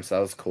first time, so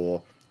that was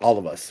cool. All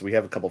of us. We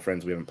have a couple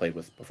friends we haven't played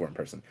with before in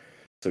person.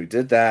 So we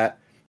did that.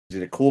 We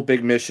did a cool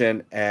big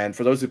mission. And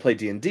for those who play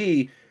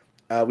D&D,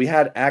 we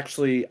had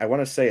actually, I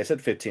want to say, I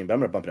said 15, but I'm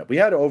going to bump it up. We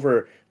had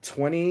over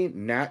 20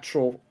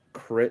 natural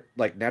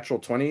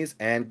 20s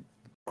and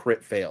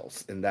crit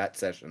fails in that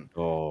session.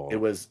 Oh, It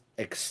was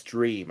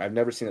extreme. I've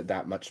never seen it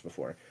that much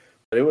before.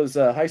 But it was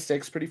high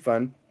stakes, pretty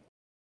fun.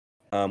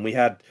 We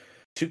had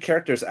two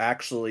characters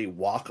actually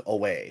walk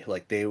away.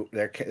 Like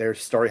their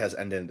story has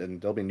ended, and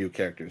there'll be new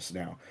characters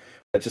now.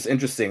 It's just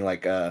interesting.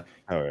 Like oh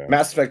yeah.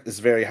 Mass Effect is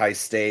very high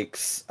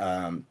stakes.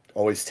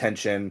 Always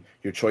tension.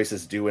 Your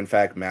choices do in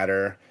fact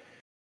matter,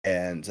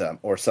 and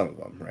or some of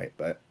them, right?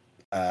 But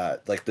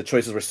like the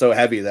choices were so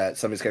heavy that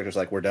some of these characters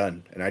like we're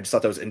done, and I just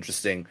thought that was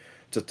interesting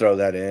to throw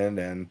that in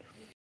and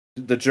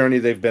the journey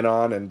they've been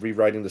on and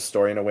rewriting the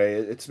story in a way.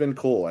 It's been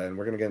cool, and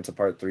we're gonna get into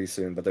part 3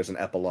 soon. But there's an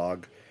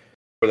epilogue.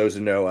 For those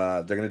who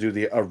know, they're gonna do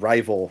the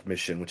Arrival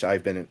mission, which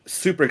I've been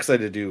super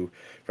excited to do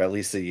for at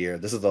least a year.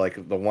 This is the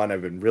one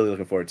I've been really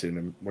looking forward to,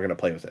 and we're gonna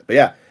play with it. But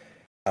yeah,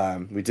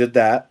 we did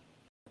that.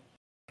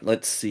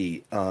 Let's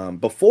see.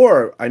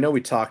 Before I know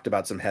we talked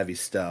about some heavy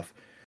stuff,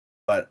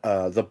 but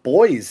The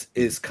Boys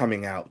is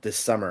coming out this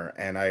summer,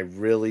 and I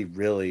really,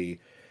 really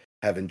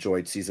have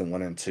enjoyed season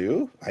 1 and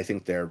 2. I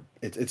think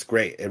it's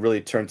great. It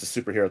really turns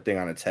the superhero thing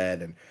on its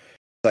head, and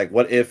Like,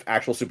 what if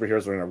actual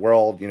superheroes were in our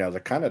world? They're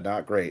kind of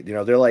not great.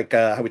 They're like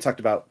how we talked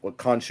about what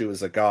Khonshu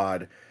is a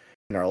god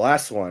in our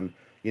last one.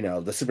 The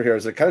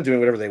superheroes are kind of doing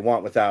whatever they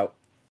want without,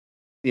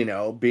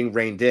 being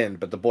reined in.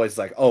 But the boys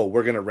like, oh,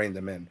 we're gonna rein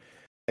them in.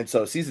 And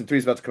so season 3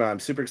 is about to come out. I'm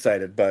super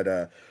excited. But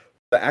the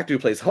actor who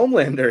plays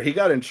Homelander, he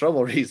got in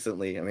trouble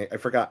recently. I mean, I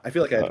forgot. I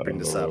feel like I had to bring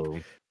this up Uh-oh.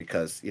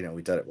 because we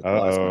did it with the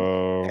last one.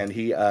 Uh-oh. And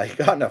he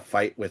got in a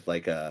fight with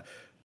like a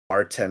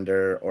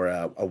bartender or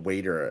a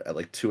waiter at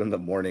like 2 in the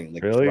morning,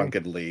 like Really?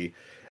 drunkenly.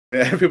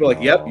 And people are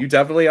like, "Yep, Oh. you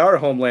definitely are a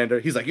Homelander."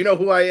 He's like, "You know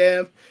who I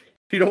am?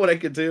 You know what I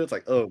could do?" It's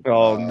like, "Oh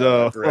Oh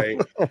no. God,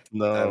 right?"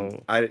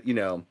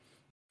 No.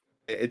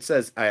 It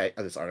says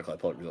this article I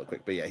pulled it real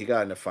quick, but yeah, he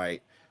got in a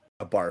fight,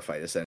 a bar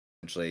fight essentially.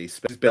 He's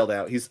bailed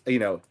out. He's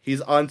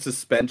on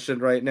suspension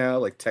right now.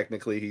 Like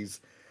technically, he's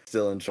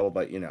still in trouble,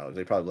 but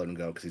they probably let him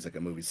go because he's like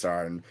a movie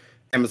star and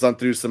Amazon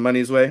threw some money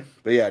his way.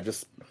 But yeah,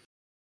 just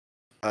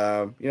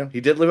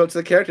he did live up to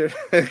the character.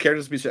 The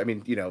character's speech. I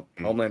mean, Mm.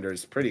 Homelander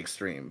is pretty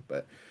extreme,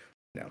 but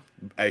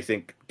I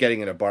think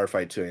getting in a bar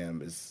fight to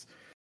him is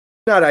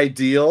not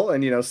ideal,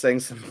 and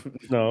saying some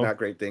No. not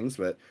great things,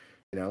 but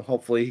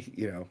hopefully,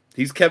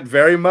 he's kept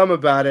very mum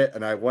about it,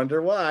 and I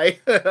wonder why.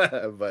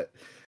 But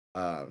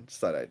just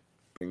thought I'd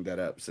bring that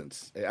up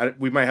since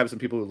we might have some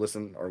people who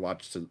listen or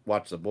watch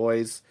The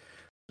Boys.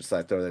 Just thought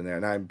I'd throw it in there,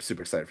 and I'm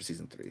super excited for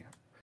season 3.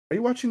 Are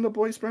you watching The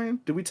Boys, Brian?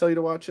 Did we tell you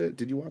to watch it?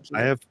 Did you watch it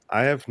yet?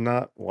 I have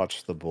not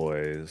watched The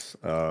Boys.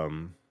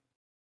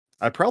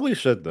 I probably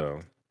should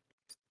though,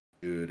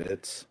 Dude,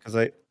 it's because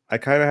I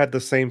kind of had the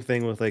same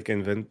thing with like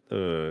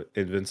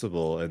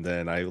Invincible, and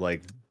then I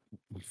like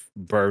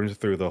burned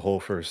through the whole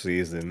first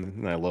season,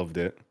 and I loved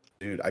it.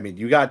 dude. I mean,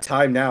 you got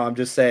time now. I'm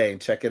just saying,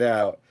 check it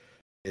out.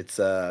 It's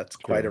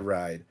quite a True.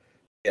 ride.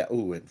 Yeah.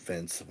 Ooh,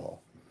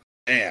 Invincible.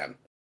 Man.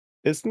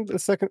 Isn't the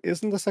second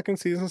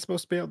season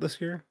supposed to be out this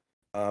year?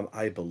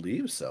 I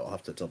believe so. I'll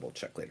have to double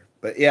check later.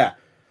 But yeah,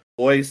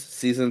 Boys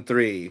season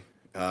 3.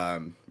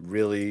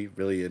 Really,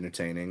 really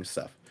entertaining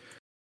stuff.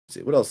 Let's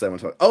see what else I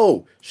want to talk.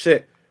 Oh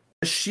shit,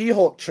 the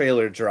She-Hulk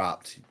trailer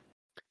dropped.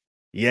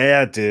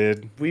 Yeah, it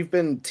did. We've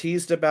been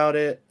teased about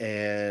it,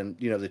 and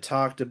they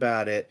talked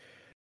about it,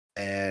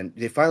 and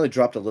they finally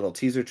dropped a little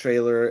teaser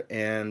trailer,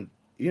 and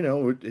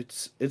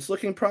it's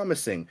looking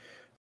promising.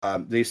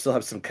 They still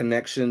have some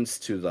connections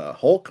to the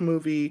Hulk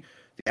movie,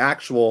 the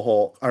actual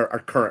Hulk, our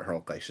current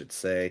Hulk, I should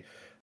say.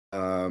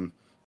 Um,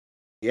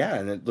 yeah,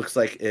 and it looks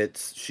like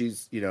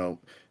she's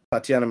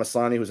Tatiana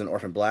Maslany, who's in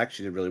Orphan Black.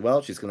 She did really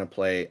well. She's going to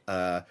play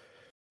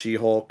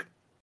She-Hulk,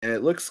 and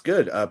it looks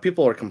good.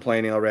 People are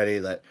complaining already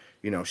that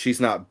she's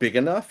not big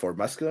enough or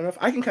muscular enough.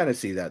 I can kind of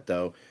see that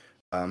though.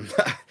 Um,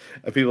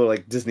 People are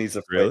like Disney's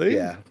afraid. Really?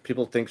 Yeah,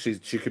 people think she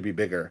could be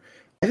bigger.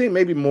 I think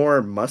maybe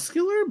more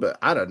muscular, but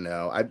I don't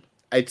know.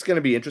 It's going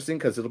to be interesting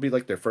because it'll be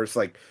like their first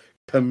like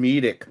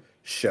comedic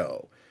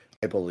show,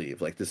 I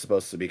believe. Like this is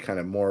supposed to be kind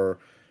of more,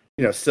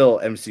 still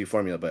MC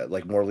formula, but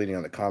like more leaning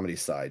on the comedy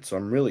side. So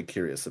I'm really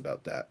curious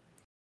about that.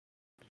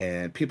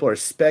 And people are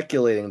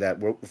speculating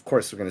that of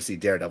course we're going to see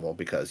Daredevil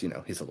because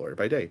he's a lawyer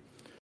by day.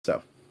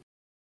 So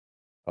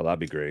Oh, that'd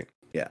be great.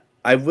 yeah,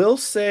 I will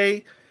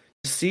say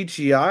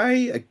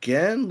CGI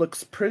again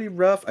looks pretty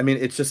rough. I mean,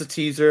 it's just a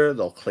teaser.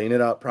 They'll clean it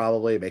up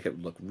probably, make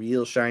it look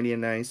real shiny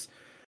and nice.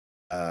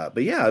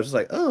 But yeah, I was just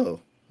like, oh,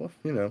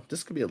 well,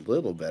 this could be a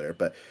little better.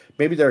 But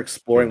maybe they're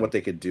exploring Yeah. what they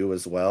could do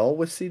as well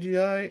with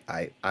CGI.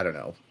 I don't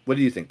know. What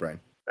do you think, Brian?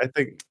 I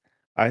think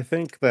I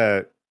think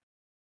that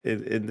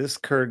in this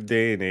current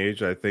day and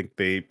age, I think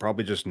they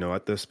probably just know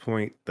at this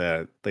point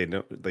that they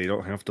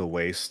don't have to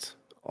waste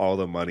all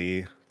the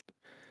money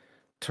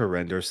to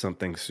render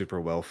something super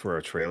well for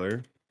a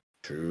trailer,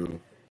 True.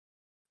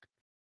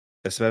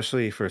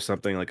 especially for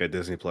something like a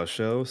Disney Plus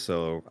show.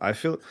 So I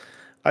feel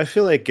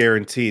like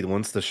guaranteed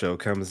once the show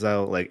comes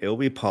out, like it'll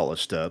be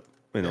polished up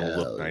and it'll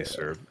look Hell yeah.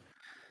 nicer.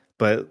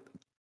 But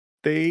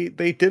they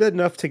did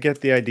enough to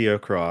get the idea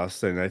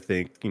across, and I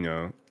think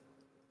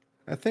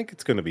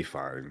it's gonna be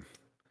fine.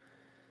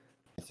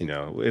 I think.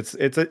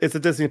 It's a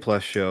Disney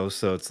Plus show,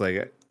 so it's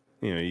like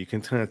you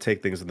can kind of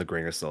take things with a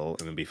grain of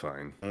salt and it'll be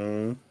fine.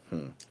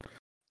 Hmm.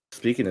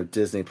 Speaking of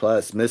Disney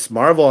Plus, Miss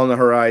Marvel on the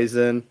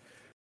horizon.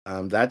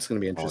 That's going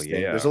to be Oh interesting.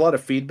 There's a yeah. lot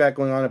of feedback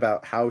going on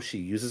about how she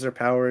uses her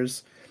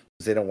powers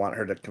because they don't want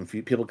her to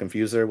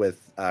confuse her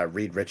with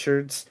Reed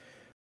Richards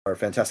or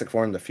Fantastic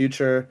Four in the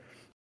future.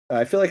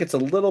 I feel like it's a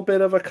little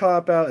bit of a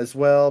cop out as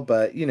well,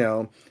 but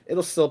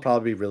it'll still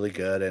probably be really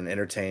good and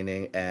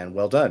entertaining and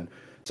well done.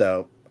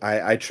 So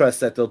I trust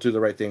that they'll do the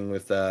right thing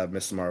with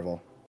Miss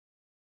Marvel.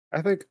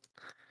 I think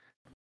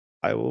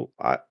I will.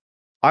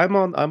 I'm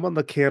on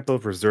the camp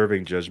of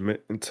reserving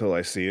judgment until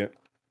I see it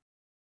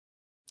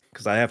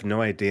because I have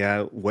no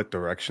idea what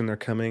direction they're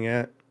coming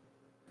at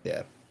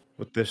Yeah,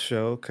 with this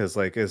show. Because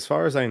like as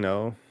far as I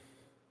know,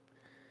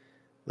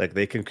 like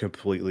they can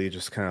completely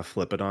just kind of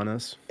flip it on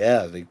us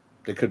yeah, they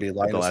could be at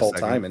lying the this last whole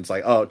second. time, and it's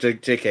like, oh,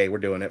 JK, we're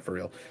doing it for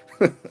real.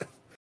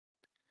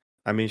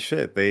 I mean,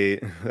 shit, they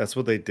that's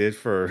what they did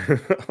for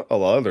a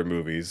lot of their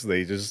movies.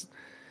 They just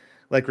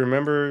like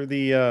remember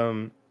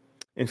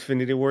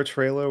Infinity War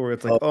trailer where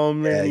it's like, Oh oh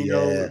yeah, man,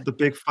 yeah, the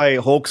big fight,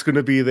 Hulk's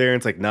gonna be there. And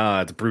it's like,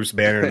 nah, it's Bruce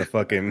Banner and the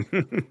fucking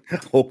yeah.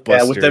 With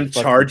Hulkbuster. them Fuck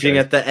you charging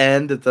guys. at the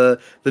end at the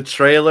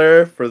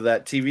trailer for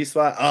that TV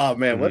spot. Oh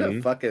man, what a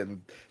Hmm.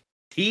 fucking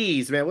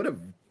tease, man! What a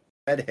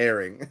red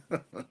herring.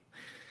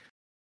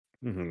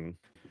 Hmm.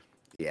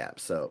 Yeah.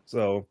 So.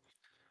 So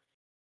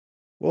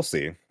we'll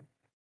see.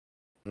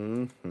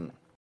 Hmm.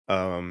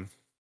 Um,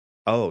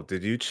 oh,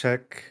 did you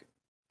check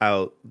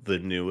out the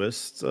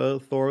newest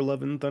Thor: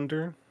 Love and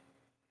Thunder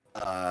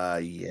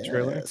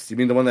trailer? Yes. You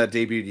mean the one that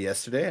debuted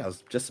yesterday? I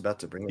was just about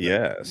to bring it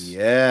up. Yes.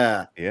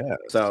 Yeah. Yes.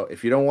 So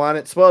if you don't want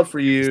it spoiled for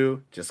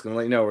you, just gonna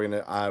let you know we're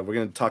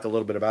gonna talk a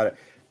little bit about it.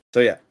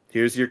 So yeah,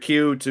 here's your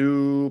cue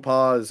to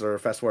pause or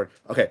fast forward.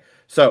 Okay,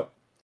 so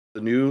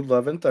the new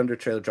Love and Thunder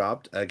trailer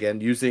dropped again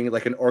using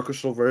like an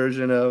orchestral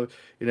version of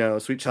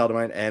Sweet Child of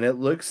Mine, and it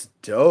looks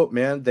dope,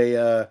 man. They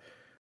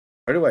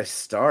where do I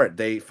start?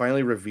 They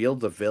finally revealed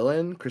the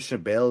villain.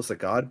 Christian Bale is the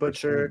God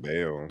Christian Butcher,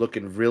 Bale.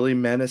 looking really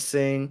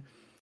menacing.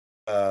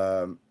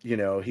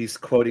 He's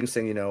quoting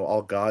saying,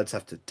 all gods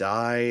have to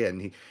die,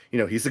 and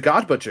he's a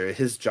god butcher.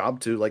 His job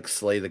to like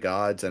slay the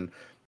gods, and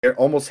they're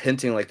almost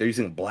hinting like they're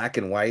using black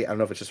and white. I don't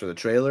know if it's just for the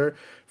trailer,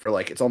 for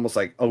like it's almost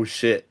like, oh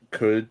shit,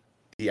 could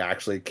he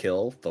actually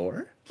kill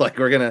Thor? Like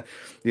we're gonna,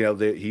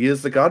 he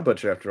is the god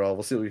butcher after all.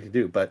 We'll see what we can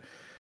do, but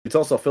it's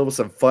also filled with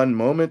some fun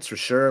moments for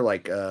sure.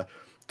 Like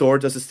Thor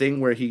does this thing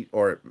where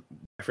or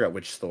I forgot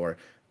which Thor.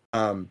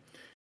 Um,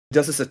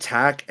 does this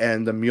attack,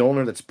 and the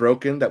Mjolnir that's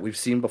broken that we've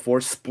seen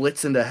before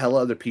splits into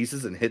hella other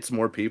pieces and hits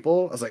more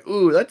people. I was like,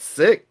 ooh, that's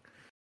sick.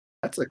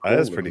 That's a That cool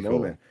is little pretty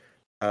moment.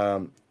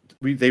 cool.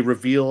 They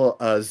reveal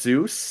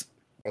Zeus.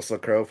 Russell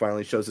Crowe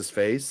finally shows his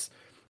face,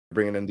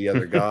 bringing in the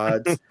other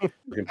gods.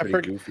 Looking I pretty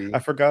forgot. goofy. I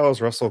forgot it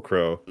was Russell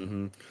Crowe.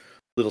 Hmm.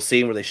 Little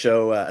scene where they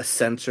show a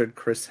censored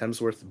Chris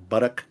Hemsworth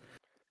buttock.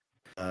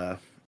 Uh,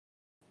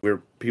 where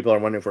people are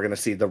wondering if we're going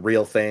to see the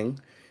real thing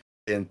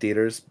in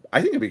theaters. I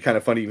think it'd be kind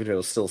of funny even if it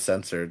was still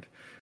censored,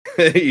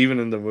 even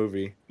in the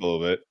movie. A little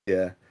bit.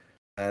 Yeah.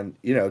 And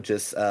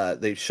just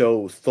they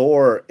show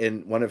Thor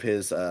in one of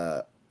his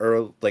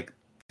early, like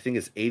I think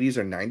his 80s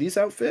or 90s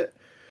outfit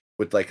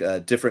with like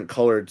a different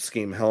colored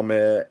scheme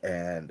helmet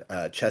and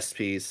chest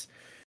piece,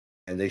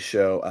 and they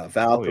show Oh yeah.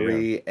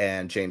 Valkyrie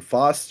and Jane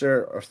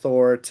Foster or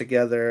Thor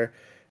together,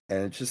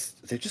 and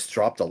they just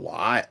dropped a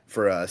lot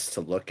for us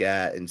to look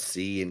at and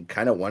see and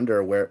kind of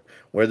wonder where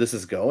this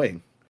is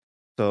going.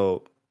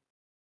 So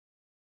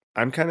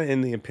I'm kind of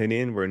in the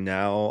opinion where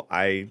now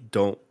I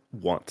don't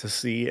want to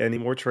see any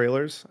more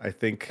trailers. I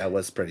think That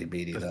was pretty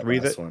meaty, the that three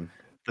last that one.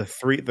 the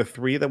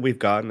three that we've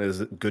gotten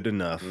is good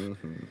enough. Hmm.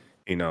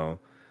 You know,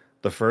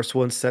 the first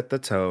one set the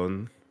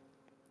tone.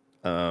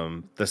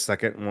 The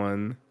second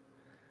one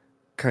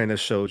kind of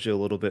showed you a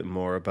little bit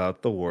more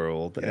about the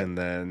world, Yeah. and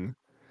then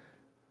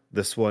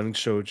this one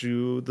showed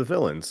you the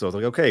villain. So it's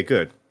like, okay,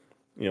 good.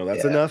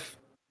 That's Yeah. enough.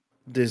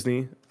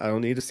 Disney. I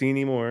don't need to see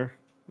any more.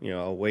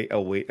 I'll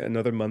wait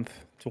another month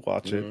to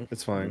watch it.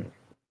 It's fine. Mhm.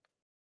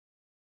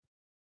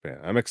 Yeah,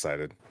 I'm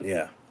excited.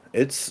 Yeah,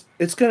 it's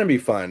gonna be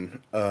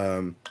fun.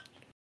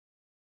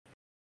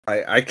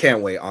 I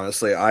can't wait.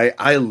 Honestly,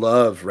 I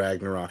love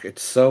Ragnarok.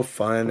 It's so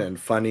fun and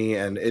funny,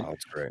 and it Oh,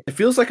 it's great. it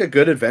feels like a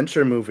good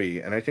adventure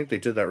movie, and I think they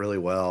did that really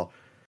well.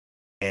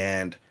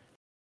 And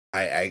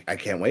I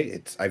can't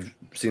wait. I've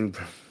seen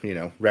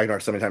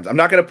Ragnarok so many times. I'm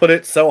not gonna put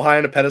it so high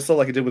on a pedestal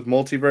like I did with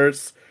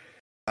Multiverse,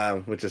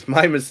 which is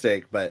my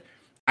mistake. But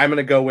I'm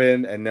gonna go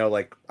in and know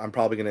like I'm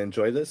probably gonna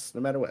enjoy this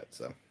no matter what.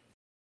 So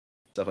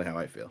definitely how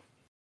I feel.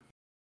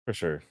 For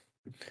sure.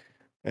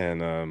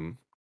 And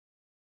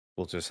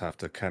we'll just have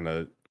to kind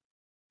of,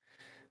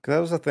 because that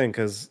was the thing,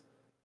 because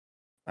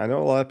I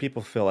know a lot of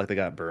people feel like they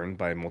got burned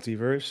by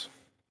multiverse.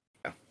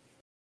 Yeah.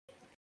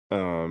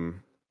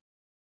 Um,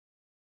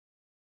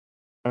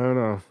 I don't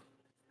know.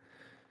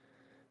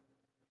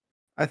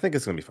 I think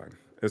it's gonna be fine.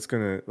 It's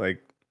gonna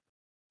like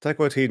Taika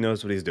Waititi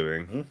knows what he's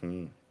doing,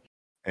 Hmm.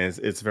 and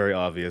it's very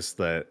obvious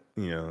that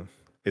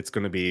it's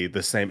gonna be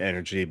the same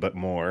energy but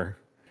more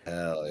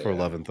Hell for yeah.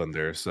 Love and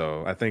Thunder.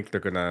 So I think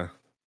they're gonna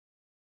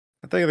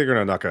knock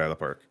it out of the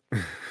park.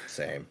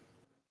 Same.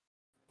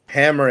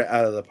 Hammer it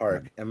out of the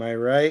park. Am I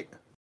right?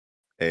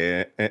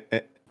 Eh, eh,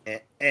 eh. Eh,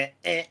 eh,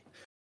 eh.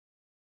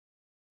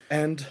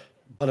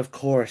 But of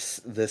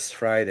course, this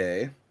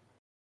Friday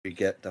we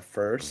get the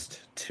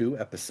first 2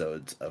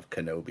 episodes of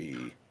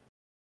Kenobi.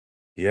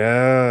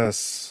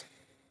 Yes.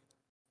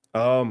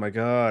 Oh my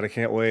god, I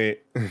can't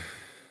wait.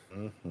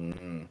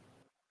 Hmm.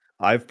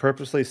 I've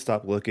purposely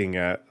stopped looking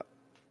at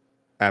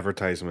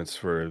advertisements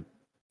for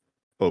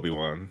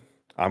Obi-Wan.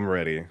 I'm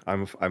ready.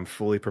 I'm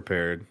fully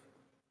prepared.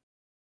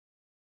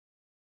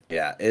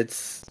 Yeah,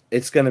 it's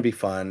gonna be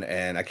fun,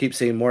 and I keep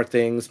seeing more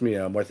things.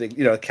 More things.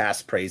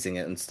 Cast praising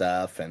it and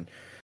stuff, and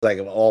like,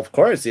 well, of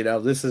course,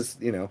 this is.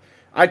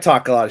 I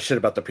talk a lot of shit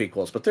about the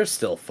prequels, but they're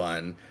still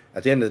fun.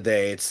 At the end of the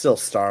day, it's still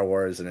Star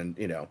Wars, and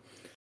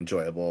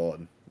enjoyable,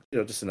 and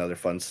just another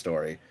fun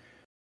story.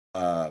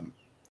 Um,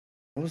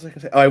 what was I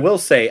gonna say? Oh, I will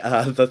say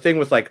the thing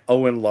with like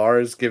Owen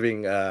Lars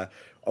giving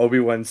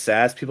Obi-Wan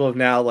sass. People have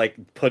now like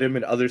put him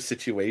in other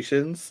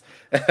situations,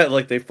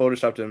 like they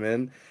photoshopped him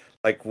in.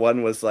 Like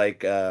one was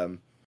like,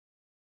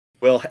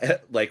 Will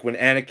like when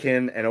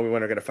Anakin and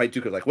Obi-Wan are gonna fight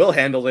Dooku, like we'll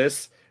handle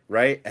this,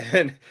 right?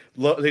 And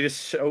then they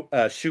just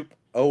shoot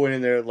Owen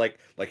in there like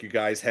you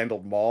guys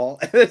handled Maul.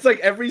 And it's like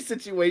every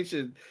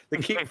situation they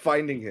keep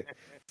finding it.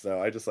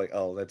 So I just like,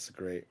 oh, that's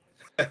great.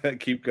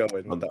 Keep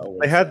going with the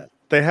Owen sass.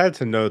 They had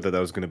to know that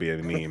was going to be a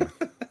meme.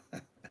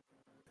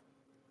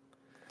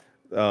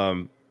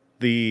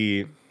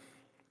 The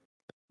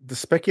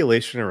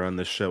speculation around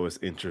this show is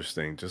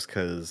interesting just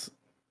because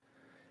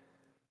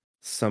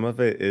some of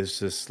it is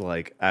just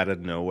like out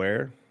of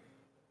nowhere,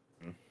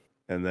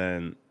 and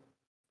then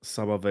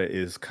some of it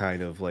is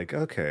kind of like,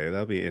 okay,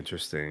 that'll be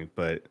interesting.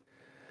 But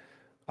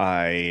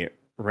I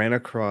ran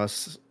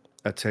across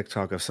a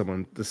TikTok of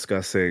someone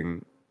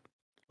discussing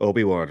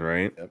Obi-Wan,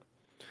 right? Yep.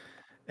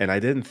 And I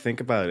didn't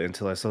think about it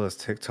until I saw this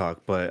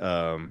TikTok, but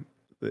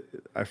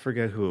I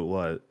forget who it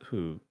was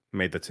who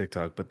made the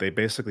TikTok, but they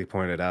basically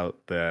pointed out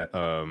that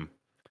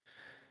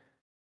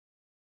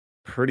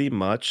pretty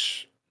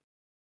much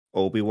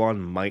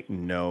Obi-Wan might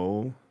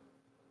know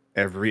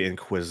every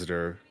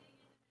Inquisitor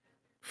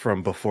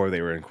from before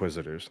they were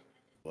Inquisitors,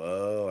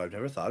 Whoa, I've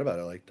never thought about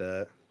it like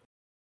that.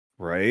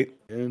 right?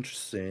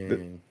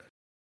 Interesting.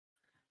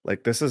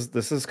 Like this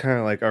is kind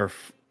of like our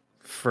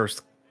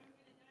first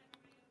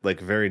like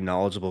very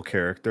knowledgeable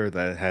character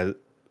that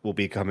will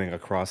be coming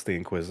across the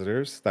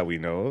Inquisitors that we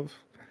know of.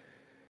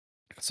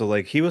 So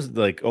like he was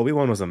like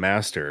Obi-Wan was a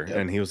master, Yep.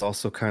 and he was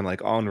also kind of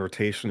like on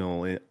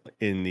rotational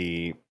in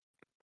the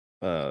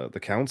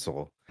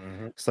council.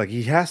 Mm-hmm. It's like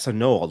he has to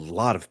know a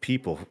lot of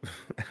people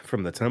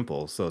from the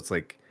temple. So it's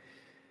like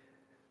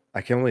I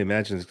can only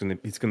imagine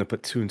he's gonna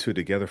put two and two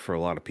together for a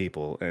lot of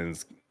people,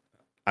 and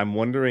I'm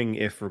wondering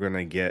if we're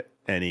gonna get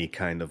any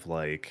kind of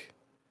like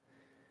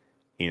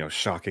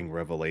shocking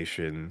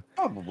revelation.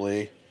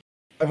 Probably.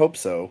 I hope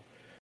so.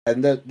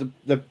 And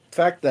the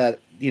fact that,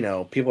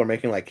 people are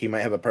making like he might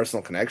have a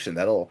personal connection,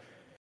 that'll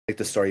make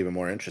the story even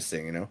more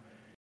interesting,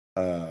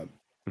 that'll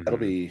Mhm.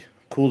 be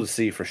cool to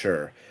see for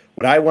sure.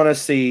 What I want to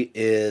see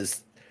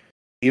is,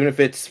 even if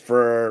it's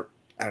for,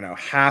 I don't know,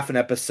 half an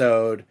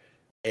episode,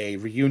 a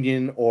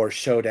reunion or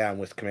showdown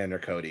with Commander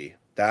Cody.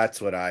 That's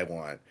what I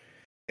want.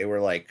 They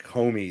were like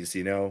homies,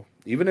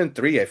 Even in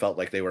 3, I felt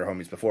like they were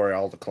homies before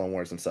all the Clone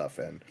Wars and stuff.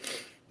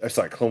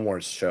 Sorry, Clone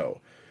Wars show.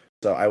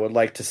 So I would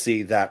like to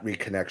see that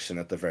reconnection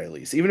at the very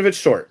least, even if it's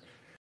short.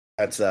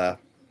 That's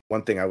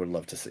one thing I would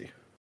love to see.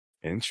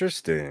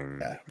 Interesting.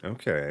 Yeah.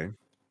 Okay.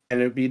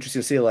 And it'd be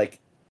interesting to see like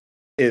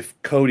if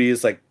Cody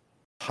is like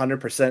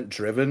 100%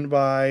 driven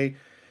by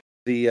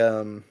the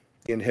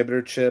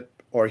inhibitor chip,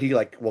 or he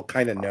like will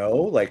kind of know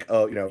like,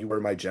 oh, you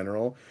were my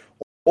general,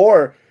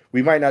 or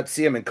we might not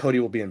see him and Cody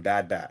will be in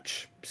Bad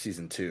Batch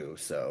season 2.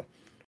 So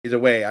either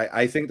way,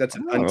 I think that's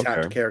an Oh,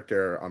 untapped okay.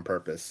 character on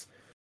purpose.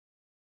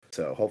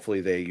 So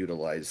hopefully they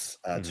utilize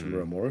Mhm.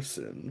 Temuera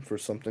Morrison for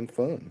something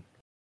fun.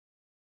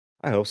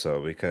 I hope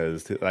so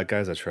because that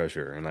guy's a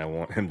treasure, and I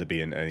want him to be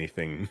in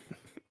anything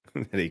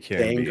that he can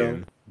be Dango,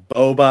 in.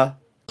 Boba,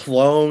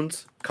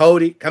 clones,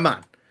 Cody. Come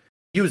on,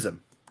 use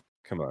them.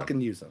 Come on.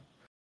 Fucking use them.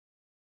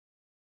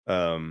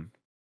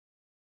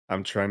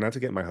 I'm trying not to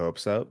get my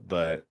hopes up,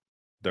 but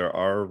there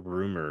are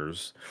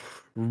rumors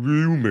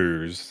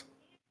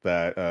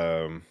that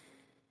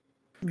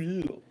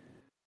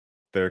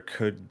there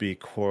could be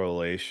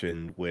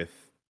correlation with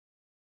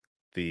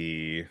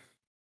the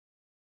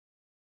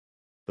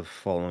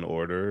Fallen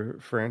Order I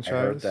heard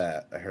franchise.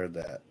 that. I heard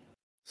that.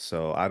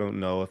 So I don't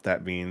know if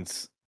that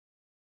means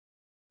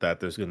that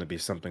there's going to be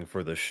something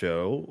for the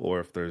show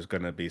or if there's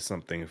going to be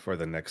something for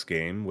the next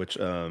game, which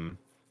I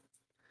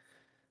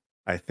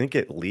think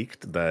it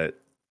leaked that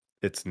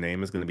its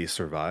name is going to be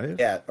Survive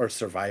Yeah, or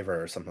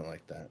Survivor or something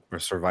like that. or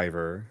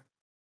Survivor.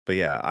 But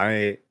yeah,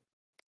 I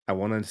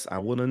want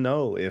to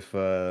know if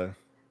they're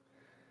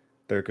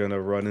going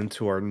to run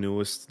into our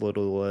newest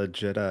little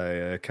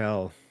Jedi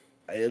Cal,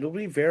 It'll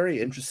be very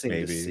interesting to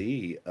maybe.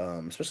 see,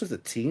 especially the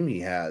team he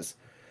has.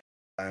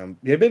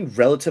 They've been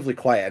relatively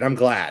quiet, and I'm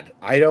glad.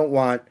 I don't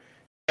want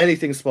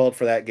anything spoiled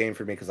for that game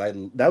for me because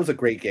that was a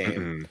great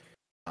game.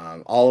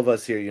 Mm-mm. All of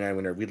us here at United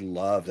Winter, we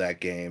loved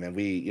that game and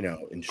we,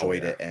 Oh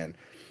enjoyed yeah. it. And,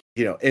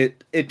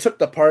 it took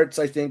the parts,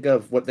 I think,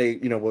 of what they,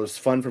 was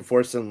fun from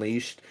Force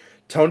Unleashed,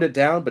 toned it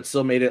down, but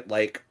still made it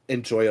like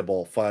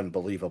enjoyable, fun,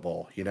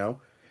 believable, and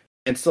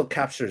still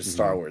captures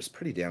Star Mhm. Wars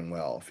pretty damn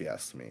well, if you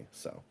ask me.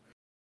 So,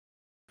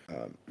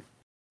 um,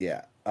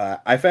 yeah.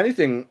 If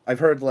anything, I've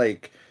heard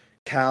like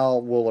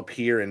Cal will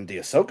appear in the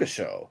Ahsoka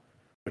show,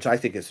 which I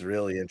think is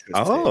really interesting.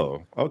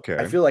 Oh, I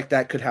okay. feel like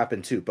that could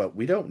happen too, but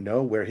we don't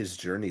know where his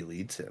journey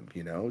leads him.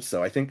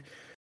 So I think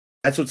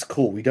that's what's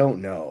cool. We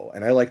don't know,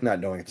 and I like not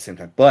knowing at the same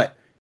time. But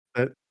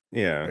That,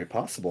 yeah. very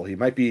possible he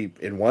might be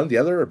in one, the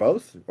other, or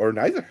both, or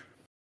neither.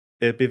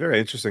 It'd be very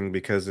interesting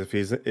because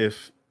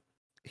if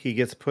he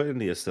gets put in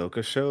the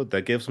Ahsoka show,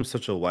 that gives him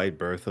such a wide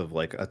berth of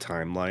like a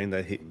timeline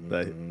that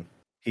Mhm.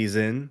 he's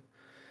in.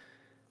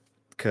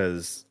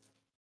 Because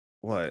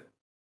what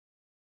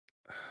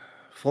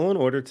Fallen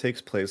Order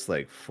takes place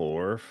like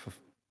 5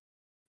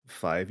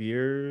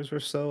 years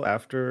or so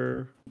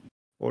after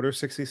Order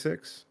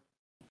 66.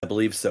 I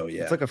believe so. It's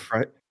Yeah. like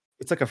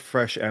a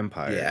fresh Yeah.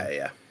 empire.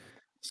 Yeah.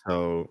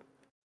 So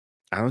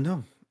I don't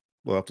know.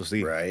 We'll have to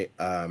see. Right.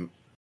 I'm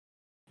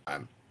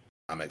I'm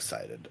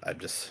excited. I'm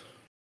just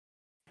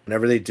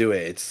whenever they do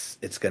it,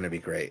 it's gonna be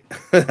great.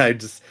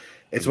 It's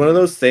one of Yeah,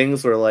 those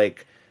things where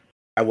like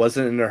I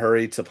wasn't in a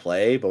hurry to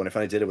play, but when I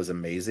finally did, it was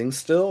amazing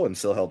still and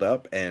still held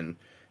up. And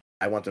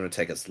I want them to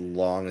take as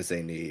long as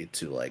they need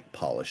to like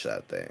polish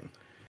that thing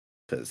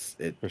because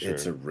for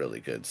it's a sure.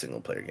 really good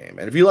single player game.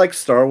 And if you like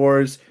Star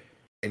Wars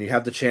and you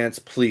have the chance,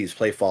 please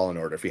play Fallen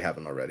Order if you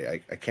haven't already. I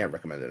can't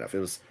recommend it enough. It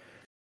was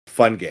a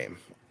fun game,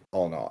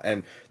 all in all.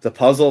 And the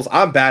puzzles,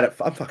 I'm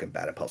fucking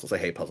bad at puzzles. I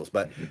hate puzzles,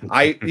 but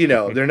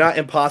they're not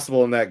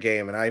impossible in that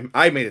game, and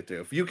I made it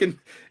through.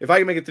 If I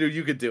can make it through,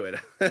 you could do it.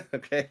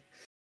 Okay,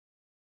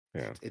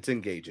 Yeah. it's And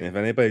engaging. if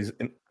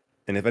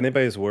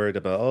anybody's worried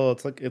about, oh,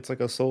 it's like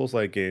a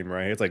Souls-like game,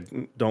 right? It's like,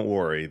 don't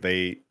worry.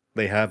 They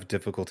have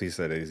difficulty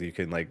settings. You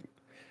can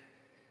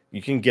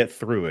get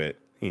through it.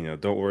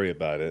 Don't worry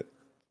about it.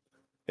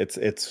 It's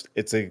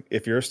a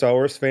if you're a Star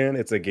Wars fan,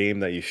 it's a game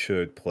that you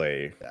should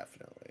play.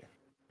 Definitely.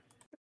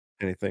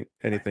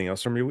 Anything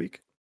else from your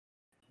week?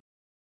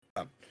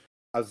 Um,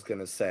 I was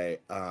gonna say,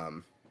 I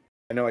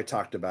know I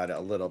talked about it a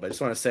little, but I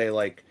just want to say,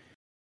 like,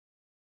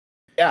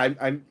 yeah,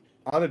 I'm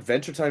on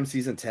Adventure Time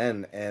season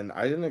 10, and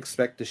I didn't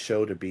expect the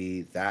show to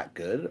be that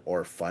good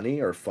or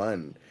funny or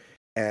fun.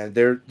 And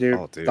Oh,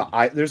 dude.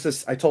 there's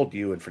this, I told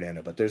you and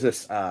Fernando, but there's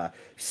this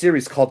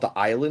series called the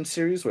Island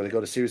series where they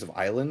go to series of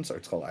islands, or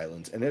it's called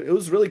Islands, and it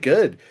was really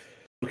good.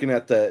 Looking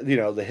at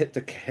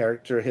the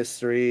character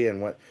history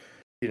and what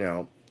you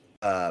know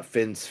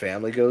Finn's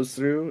family goes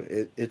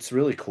through, it's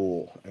really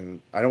cool.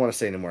 And I don't want to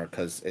say anymore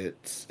because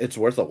it's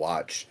worth a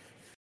watch.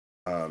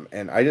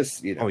 And I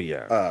just Oh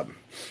yeah.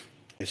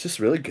 it's just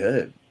really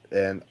good.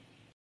 And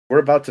we're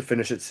about to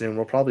finish it soon.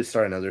 We'll probably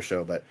start another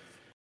show, but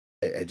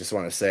I just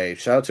want to say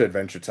shout out to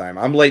Adventure Time.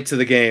 I'm late to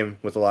the game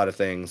with a lot of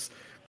things.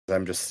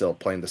 I'm just still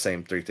playing the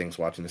same three things,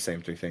 watching the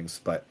same three things,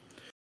 but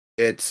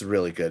it's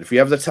really good. If you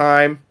have the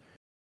time,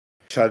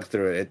 chug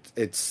through it.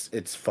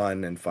 It's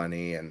fun and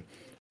funny, and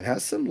it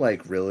has some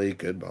like really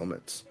good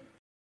moments.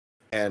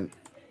 And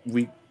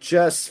we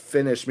just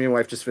finished. Me and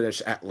my wife just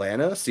finished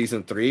Atlanta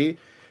season 3.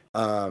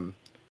 Um,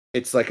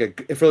 it's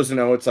like if those who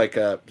know, it's like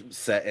a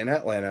set in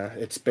Atlanta.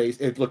 It's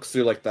based. It looks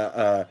through like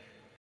the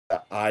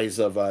eyes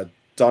of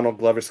Donald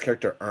Glover's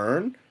character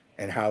Earn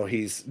and how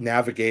he's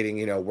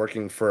navigating,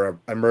 working for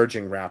a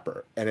emerging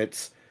rapper. And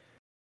it's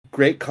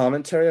great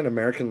commentary on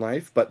American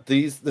life. But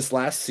this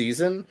last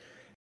season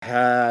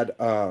had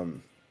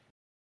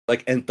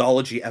like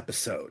anthology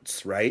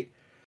episodes, right?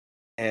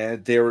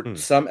 And there were Hmm.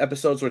 some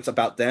episodes where it's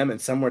about them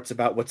and some where it's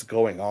about what's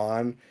going on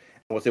and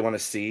what they want to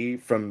see,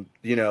 from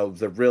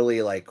the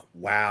really like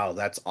wow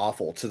that's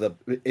awful to the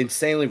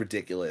insanely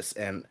ridiculous.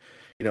 And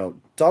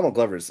Donald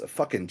Glover's a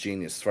fucking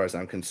genius as far as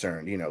I'm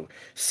concerned.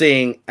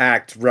 Sing,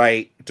 act,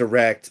 write,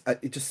 direct,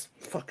 it just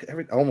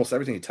almost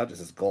everything he touches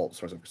is gold as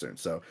far as I'm concerned.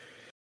 So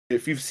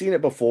if you've seen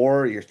it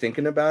before, you're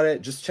thinking about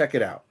it, just check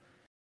it out.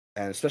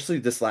 And especially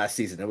this last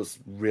season, it was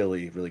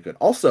really, really good.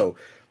 Also,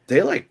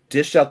 they like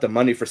dished out the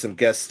money for some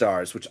guest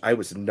stars, which I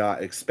was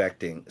not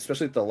expecting,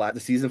 especially at the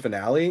season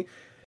finale.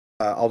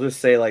 I'll just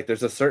say, like,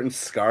 there's a certain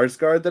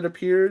Skarsgård that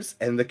appears,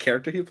 and the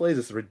character he plays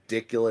is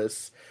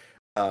ridiculous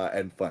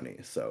and funny.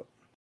 So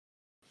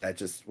that's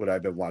just what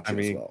I've been I watching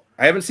as mean, well.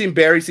 I haven't seen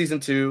Barry season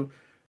 2.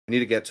 I need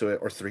to get to it,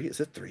 or 3. Is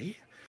it 3?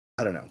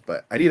 I don't know,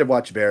 but I need to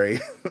watch Barry.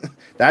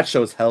 That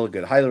show's hella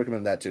good. Highly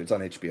recommend that too. It's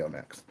on HBO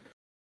Max.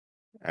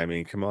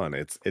 come on,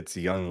 it's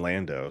young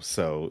Lando,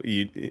 so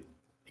you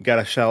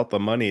gotta shell out the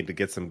money to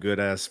get some good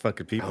ass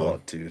fucking people.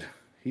 Oh, dude,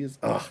 he's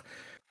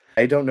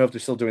I don't know if they're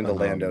still doing the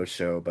Lando Um,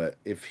 show, but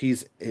if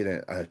he's in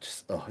it,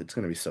 it's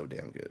gonna be so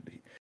damn good.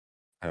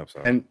 I hope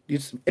so. And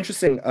it's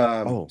interesting.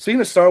 Oh,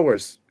 Speaking of Star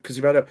Wars, because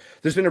you brought up,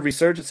 there's been a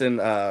resurgence in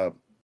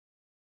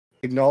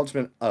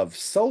acknowledgement of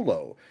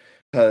Solo,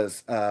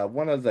 because I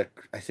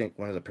think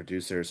one of the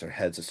producers or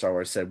heads of Star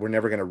Wars said we're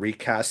never gonna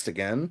recast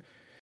again,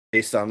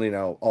 based on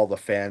all the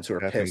fans who are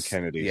Kathleen pissed.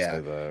 Kennedy Yeah,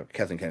 said that.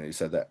 Kathleen Kennedy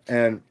said that,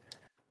 and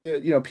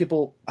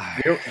people,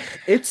 I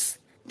it's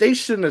they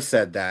shouldn't have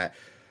said that.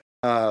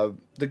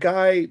 The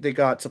guy they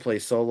got to play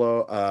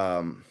Solo,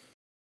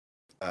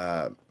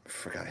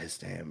 forgot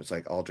his name. It's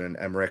like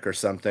Aldrin Emmerich or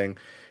something.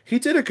 He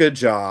did a good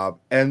job,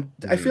 and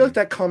I feel like Hmm.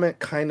 that comment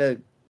kind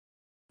of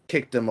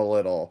kicked him a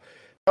little.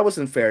 That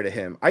wasn't fair to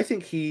him. I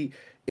think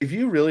if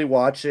you really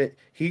watch it,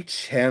 he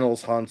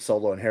channels Han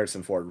Solo and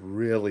Harrison Ford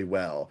really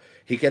well.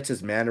 He gets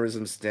his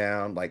mannerisms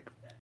down. Like,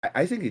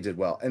 I think he did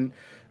well, and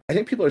I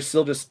think people are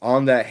still just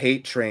on that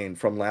hate train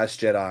from Last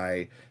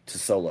Jedi to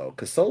Solo,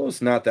 because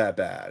Solo's not that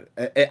bad.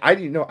 I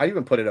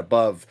even put it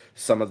above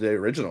some of the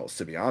originals,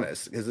 to be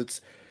honest, because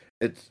it's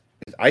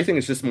I think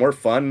it's just more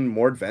fun,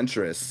 more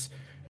adventurous,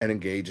 and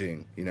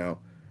engaging.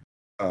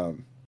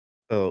 Um,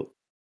 So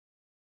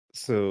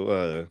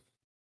so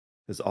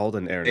is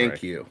Alden thank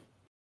Ehrenreich. you.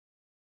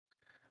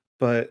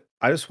 But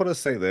I just want to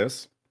say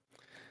this.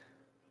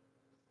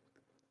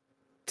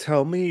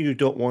 Tell me you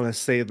don't want to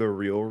say the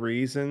real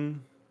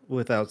reason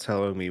without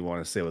telling me you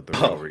want to say what the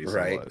real Oh, reason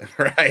right, was.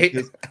 right.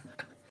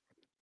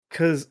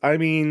 Because, I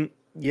mean,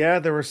 yeah,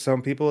 there were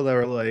some people that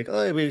were like,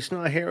 oh, but it's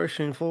not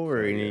Harrison Oh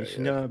Ford and yeah, it's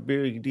yeah. not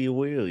Billy D.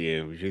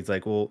 Williams. He's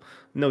like, well,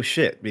 no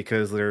shit,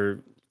 because they're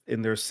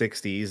in their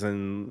 60s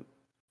and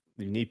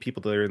you need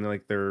people that are in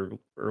like their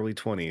early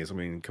 20s. I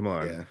mean, come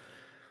on. Yeah.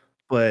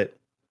 But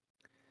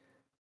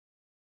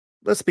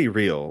let's be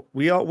real.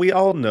 We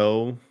all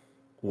know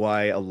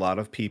why a lot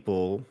of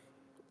people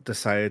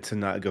decided to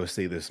not go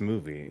see this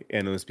movie.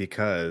 And it was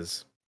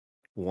because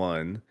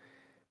one,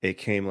 it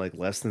came like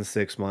less than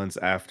 6 months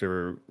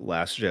after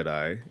Last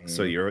Jedi.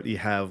 So Mhm. you already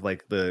have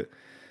like the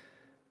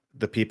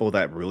people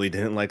that really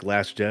didn't like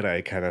Last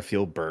Jedi kind of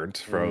feel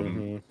burnt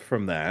Mhm.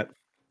 from that.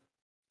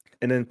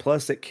 And then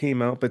plus it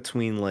came out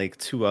between like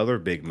two other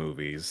big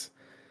movies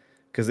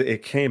because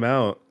it came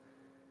out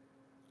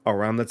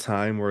around the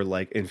time where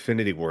like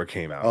Infinity War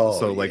came out. Oh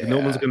So like no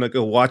one's yeah. gonna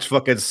go watch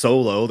fucking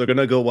Solo. They're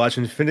gonna go watch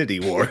Infinity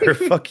War.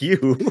 Fuck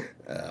you.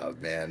 Oh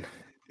man.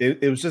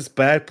 It was just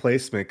bad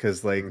placement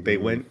because like they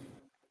Mhm. went.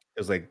 It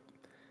was like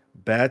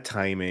bad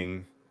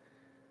timing,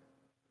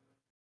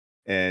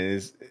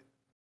 and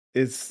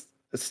it's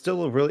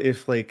still a really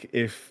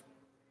if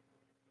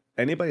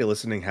anybody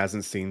listening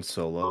hasn't seen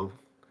Solo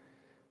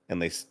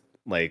and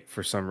like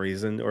for some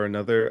reason or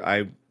another,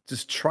 I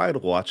just try to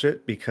watch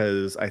it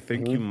because I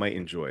think you Mhm. might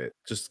enjoy it.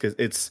 Just because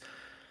it's.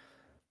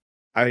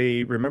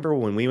 I remember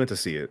when we went to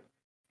see it,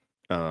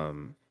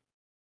 um,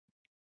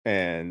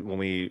 and when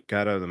we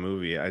got out of the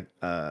movie,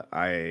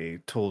 I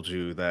told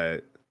you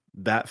that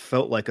that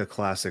felt like a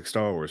classic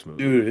Star Wars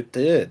movie. Dude, it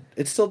did.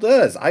 It still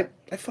does. I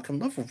fucking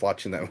love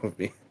watching that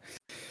movie.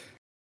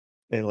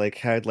 It like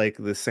had like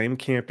the same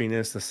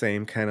campiness, the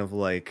same kind of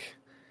like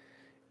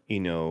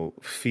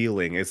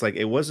feeling. It's like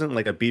it wasn't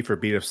like a beat for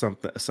beat of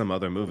some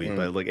other movie, Mhm.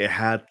 but like it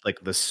had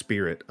like the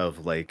spirit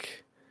of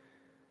like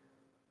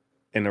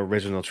an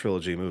original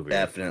trilogy movie.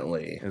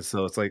 Definitely. And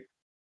so it's like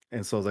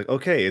and so it's like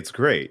okay, it's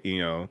great.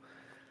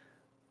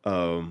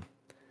 Um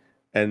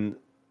and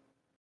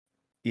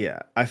yeah,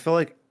 I feel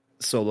like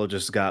Solo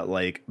just got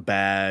like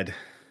bad,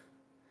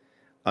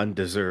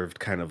 undeserved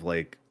kind of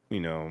like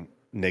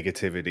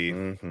negativity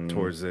Mhm.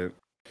 towards it,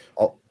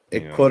 Oh, you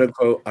it know. quote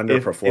unquote If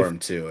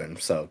underperformed too, and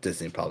so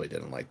Disney probably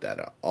didn't like that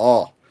at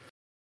all.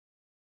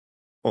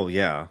 oh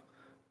yeah.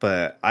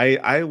 But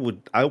I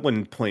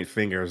wouldn't point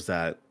fingers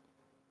at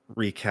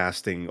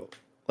recasting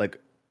like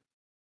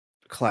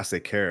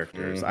classic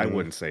characters. I Mhm.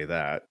 wouldn't say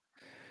that.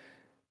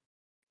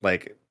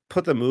 Like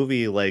put the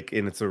movie like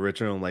in its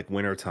original like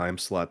winter time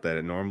slot that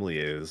it normally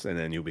is and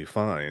then you'll be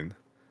fine.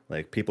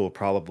 Like people will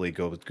probably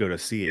go to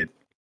see it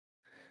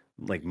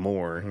like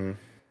more. Mhm.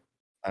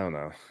 I don't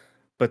know.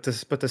 But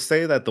to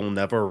say that they'll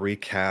never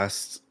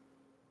recast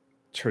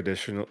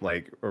traditional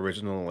like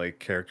original like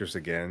characters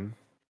again.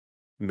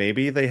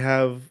 Maybe they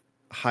have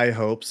high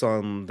hopes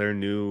on their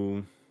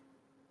new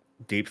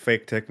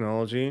deepfake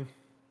technology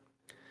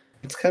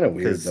It's kind of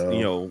weird cuz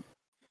though.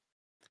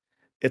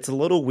 it's a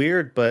little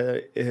weird,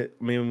 but I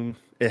mean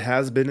it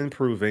has been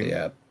improving,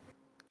 Yeah.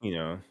 you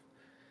know.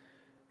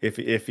 If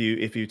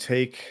you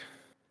take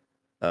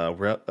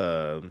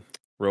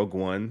Rogue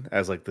One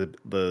as like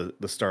the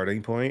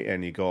starting point,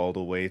 and you go all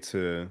the way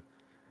to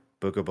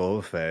Book of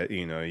Boba Fett,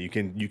 you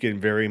can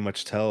very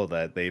much tell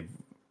that they've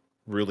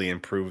really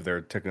improved their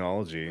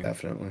technology.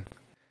 Definitely.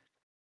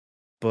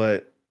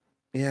 But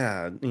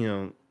yeah,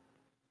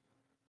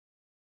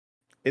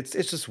 it's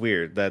just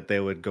weird that they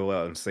would go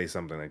out and say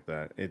something like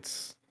that.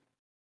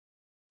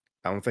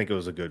 I don't think it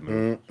was a good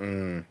move.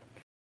 Mm-mm.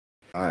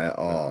 Not at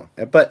Uh, all.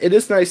 But it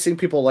is nice seeing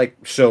people like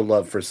show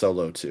love for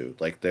Solo too.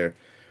 Like there's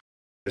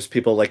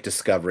people like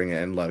discovering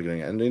it and loving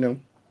it, and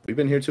we've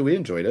been here too. We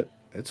enjoyed it.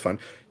 It's fun,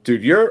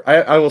 dude.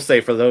 I will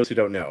say for those who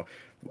don't know,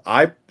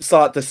 I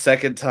saw it the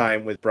second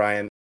time with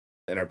Brian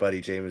and our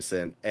buddy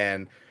Jameson,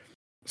 and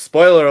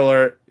spoiler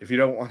alert if you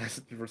don't want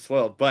to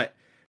spoiled, but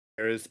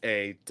there is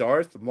a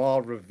Darth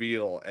Maul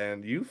reveal,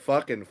 and you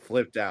fucking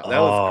flipped out. That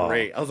was oh,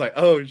 great. I was like,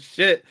 oh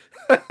shit.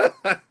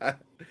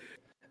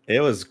 it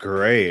was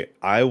great.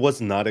 I was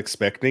not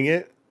expecting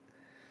it,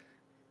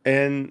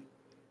 and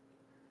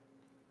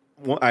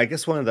I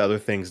guess one of the other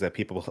things that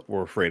people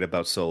were afraid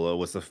about Solo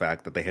was the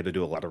fact that they had to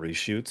do a lot of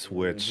reshoots,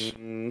 which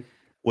Hmm.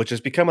 which has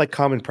become like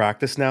common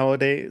practice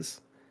nowadays.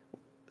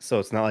 So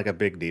it's not like a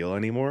big deal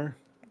anymore.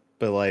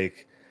 But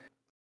like,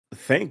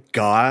 thank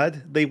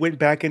God they went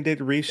back and did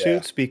Yeah.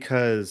 reshoots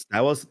because that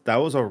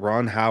was a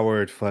Ron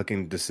Howard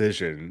fucking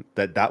decision.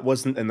 That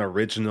wasn't an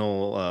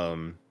original.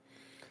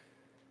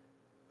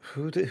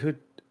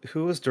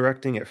 Who was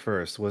directing it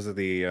first? Was it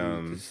the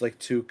Ooh, it's like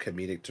two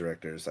comedic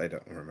directors. I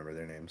don't remember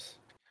their names.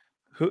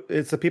 who?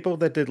 It's the people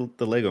that did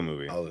the Lego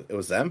Movie. Oh, it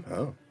was them?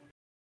 Oh.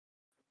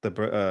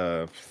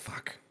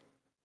 Fuck.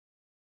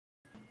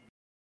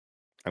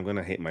 I'm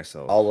gonna hate I'll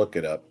myself. look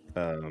it up.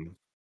 Um,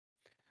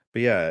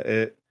 but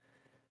yeah,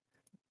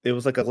 it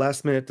was like a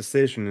last minute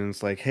decision, and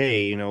it's like,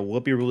 hey, we'll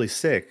be really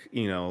sick.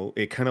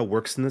 It kind of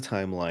works in the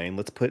timeline.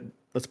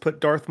 Let's put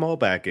Darth Maul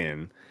back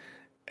in,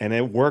 and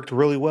it worked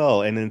really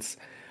well. And it's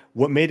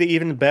what made it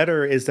even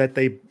better is that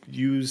they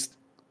used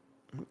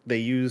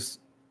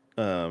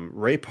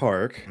Ray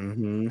Park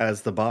Mm-hmm.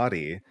 as the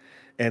body,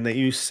 and they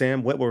used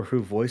Sam Witwer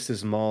who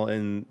voices Maul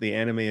in the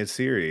animated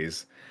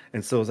series.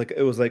 And so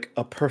it was like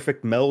a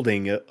perfect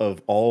melding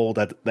of all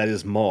that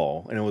is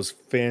Maul, and it was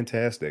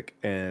fantastic.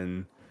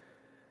 And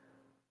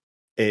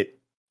it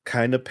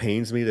kind of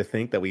pains me to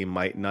think that we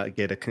might not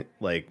get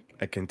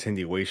a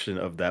continuation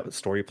of that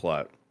story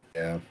plot.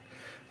 Yeah.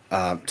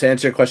 To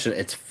answer your question,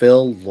 it's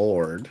Phil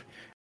Lord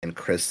and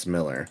Chris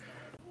Miller.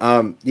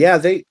 Yeah,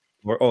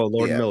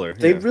 Lord Miller,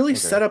 they yeah, really okay.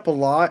 set up a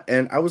lot,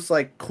 and I was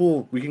like,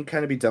 cool, we can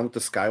kind of be done with the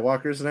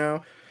Skywalkers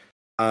now.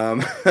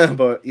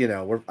 But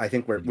I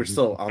think we're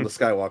still on the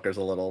Skywalkers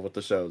a little with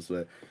the shows,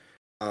 but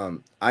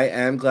I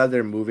am glad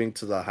they're moving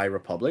to the High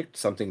Republic,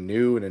 something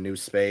new in a new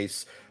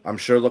space. I'm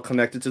sure they'll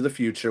connect it to the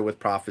future with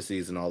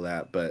prophecies and all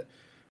that, but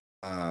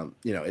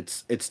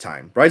it's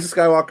time. Rise of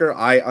Skywalker,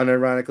 I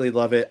unironically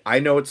love it. I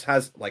know it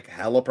has like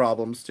hella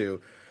problems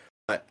too,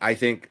 but I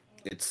think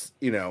it's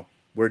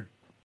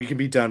we can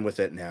be done with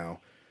it now.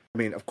 I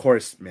mean, of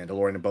course,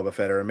 Mandalorian and Boba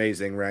Fett are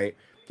amazing, right?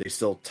 They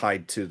still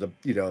tied to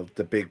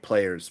the big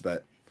players,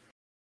 but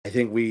I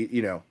think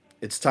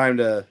it's time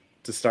to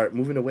start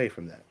moving away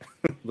from that.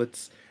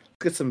 Let's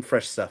get some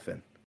fresh stuff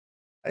in.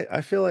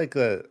 I feel like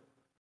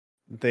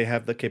they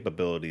have the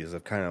capabilities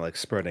of kind of like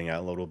spreading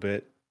out a little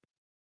bit,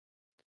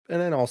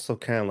 and then also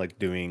kind of like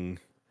doing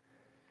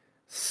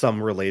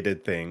some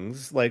related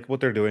things. Like what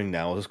they're doing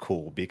now is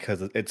cool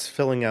because it's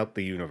filling out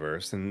the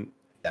universe. And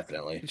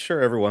Definitely.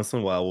 sure, every once in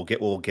a while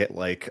we'll get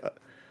like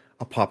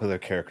a popular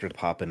character to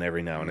pop in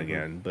every now and Hmm.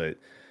 again, but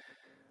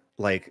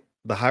like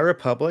the High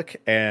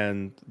Republic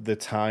and the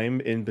time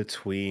in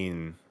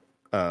between,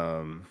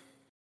 um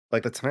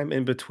like the time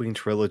in between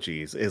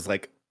trilogies is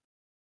like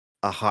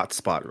a hot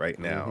spot right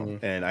now. Hmm.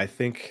 And I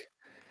think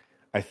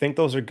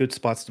those are good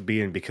spots to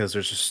be in because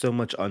there's just so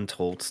much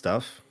untold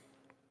stuff,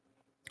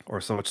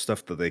 or so much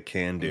stuff that they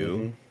can do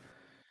Hmm.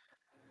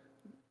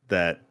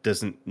 that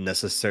doesn't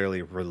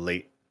necessarily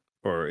relate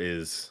or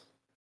is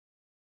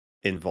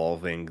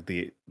involving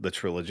the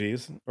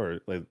trilogies, or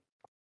like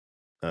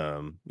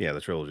yeah,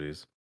 the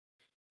trilogies.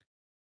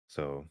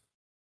 So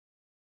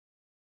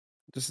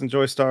just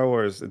enjoy Star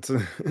Wars. It's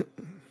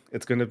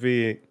it's gonna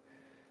be,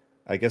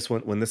 I guess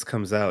when this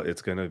comes out,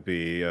 it's gonna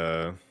be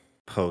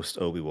post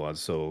Obi-Wan.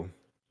 So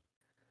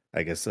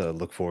I guess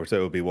look forward to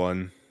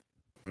Obi-Wan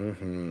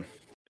Hmm.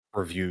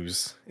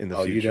 reviews in the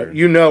Oh, future.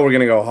 we're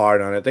gonna go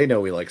hard on it. They know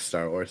we like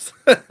Star Wars.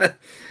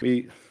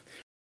 we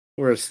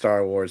we're a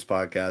Star Wars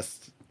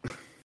podcast.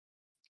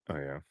 Oh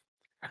yeah.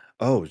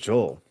 Oh,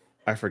 Joel,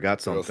 I forgot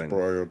Yes, something.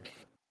 Brian.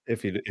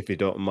 If you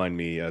don't mind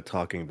me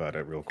talking about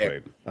it real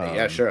Hey, quick.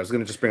 yeah, sure. I was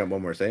gonna just bring up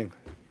one more thing.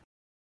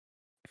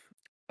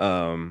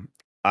 Um,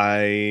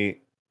 I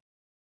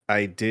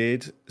I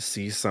did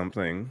see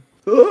something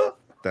Oh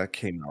that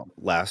came out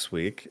last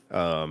week.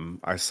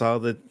 I saw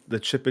the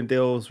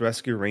Chippendales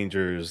Rescue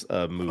Rangers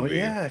movie.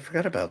 yeah, I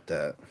forgot about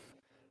that.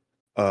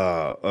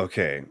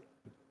 Okay.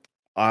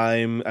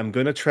 I'm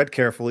gonna tread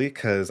carefully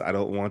because I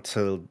don't want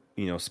to,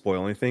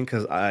 spoil anything.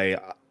 Because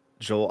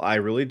Joel, I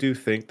really do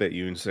think that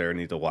you and Sarah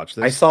need to watch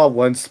I this. saw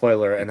one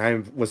spoiler and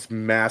I was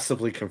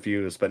massively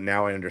confused, but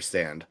now I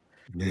understand.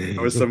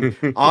 There was some.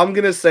 All I'm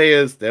gonna say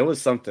is there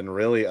was something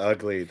really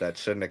ugly that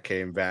shouldn't have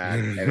came back,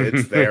 and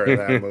it's there in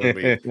that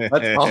movie.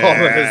 That's all I'm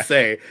gonna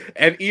say.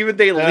 And even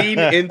they lean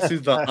into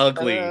the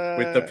ugly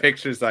with the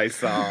pictures I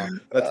saw.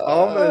 That's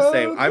all I'm gonna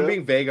say. I'm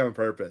being vague on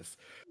purpose.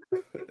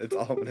 That's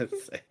all I'm gonna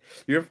say.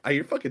 You're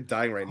fucking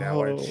dying right now,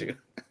 aren't Oh, you?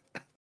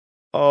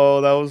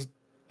 oh, that was.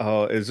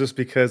 Oh, it's just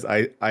because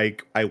I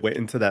went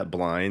into that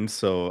blind,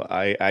 so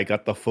I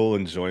got the full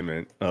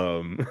enjoyment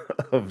of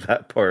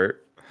that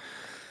part.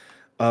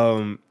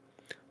 Um,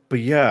 but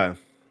yeah,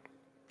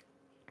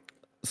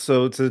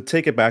 so to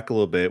take it back a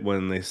little bit,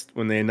 when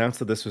they announced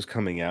that this was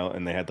coming out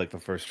and they had like the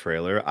first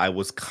trailer, I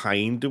was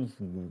kind of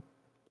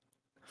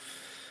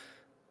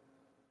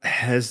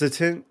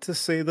hesitant to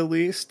say the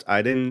least.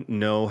 I didn't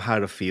know how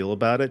to feel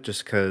about it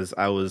just because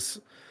I was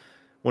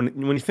when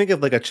you think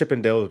of like a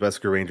Chippendales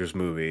Rescue Rangers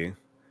movie,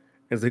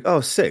 it's like,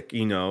 oh, sick,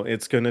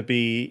 it's gonna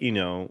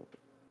be,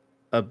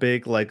 a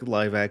big like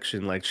live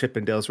action like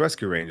Chippendales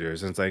Rescue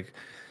Rangers. And it's like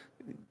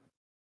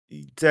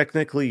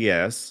technically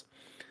yes.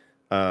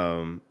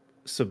 Um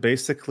so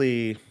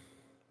basically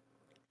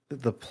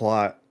the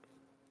plot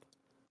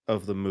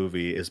of the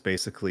movie is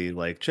basically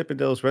like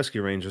Chippendales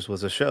Rescue Rangers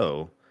was a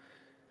show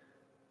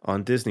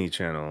on Disney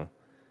Channel,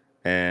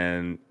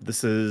 and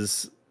this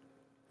is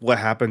what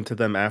happened to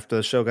them after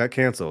the show got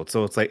canceled.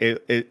 So it's like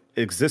it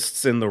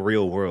exists in the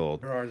real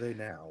world, Where are they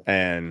now?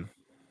 and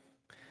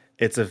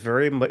it's a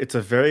very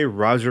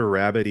Roger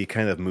Rabbity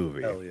kind of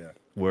movie, Hell yeah.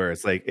 where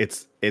it's like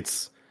it's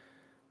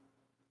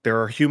there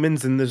are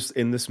humans in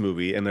this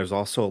movie, and there's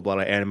also a lot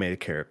of animated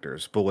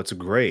characters. But what's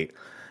great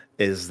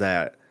is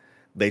that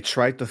they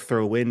tried to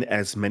throw in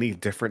as many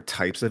different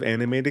types of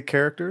animated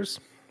characters.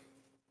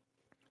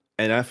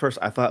 And at first,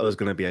 I thought it was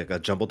going to be like a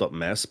jumbled up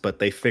mess, but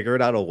they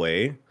figured out a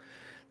way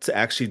to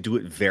actually do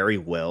it very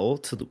well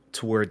to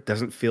where it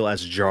doesn't feel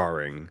as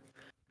jarring.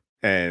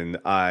 And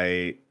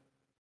I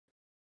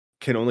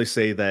can only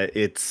say that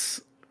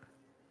it's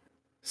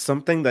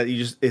something that you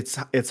just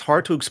it's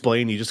hard to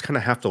explain. You just kind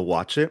of have to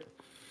watch it.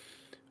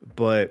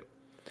 But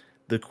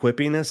the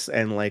quippiness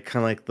and like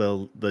kind of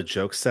like the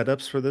joke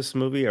setups for this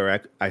movie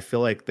I feel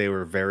like they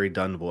were very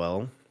done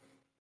well.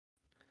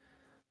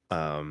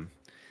 Um,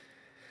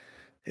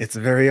 it's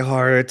very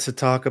hard to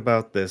talk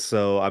about this,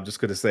 so I'm just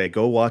gonna say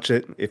go watch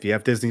it if you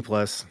have Disney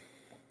Plus.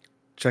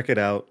 Check it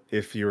out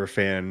if you're a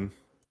fan.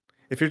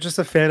 If you're just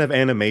a fan of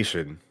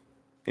animation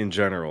in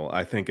general,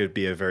 I think it'd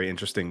be a very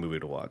interesting movie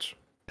to watch.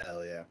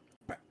 Hell yeah.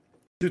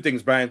 Two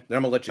things, Brian. Then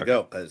I'm gonna let you Okay.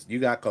 go because you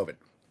got COVID.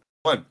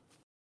 One,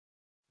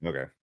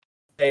 Okay.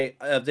 hey,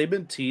 they've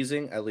been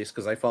teasing, at least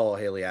because I follow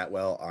Haley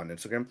Atwell on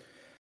Instagram,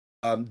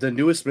 the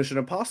newest Mission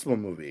Impossible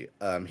movie,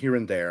 here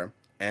and there,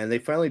 and they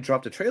finally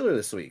dropped a trailer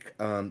this week.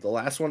 The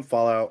last one,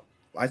 Fallout,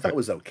 I thought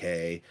was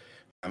okay.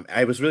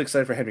 I was really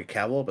excited for Henry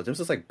Cavill, but there was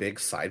this like big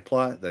side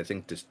plot that I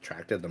think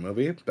distracted the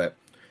movie. But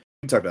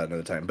we can talk about it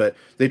another time. But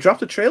they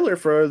dropped a trailer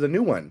for the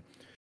new one.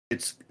 I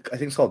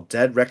think it's called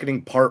Dead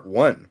Reckoning Part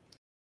 1.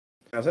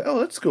 I was like, oh,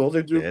 that's cool.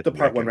 They do Dead the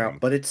Part 1 route, Reckoning.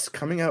 but it's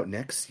coming out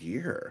next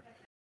year.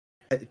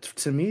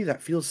 To me,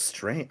 that feels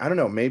strange. I don't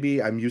know.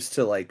 Maybe I'm used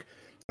to like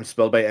I'm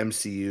spoiled by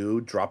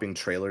MCU dropping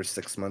trailers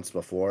 6 months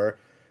before.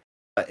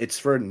 It's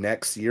for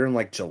next year in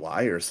like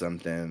July or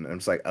something. And I'm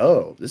just like,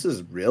 oh, this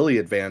is really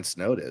advanced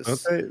Don't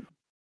notice. they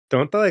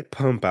don't they like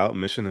pump out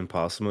Mission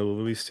Impossible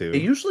movies They too?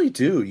 usually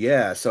do,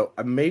 yeah. So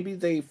maybe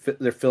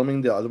they're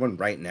filming the other one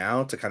right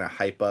now to kind of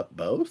hype up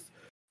both.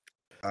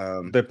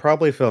 They're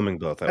probably filming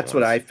both at That's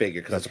what I once.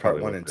 figured because That's it's part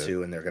probably one what and it is.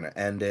 two, and they're gonna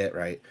end it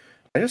right.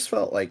 I just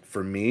felt like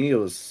for me it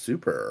was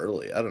super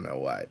early. I don't know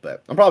why,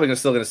 but I'm probably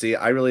still gonna see it.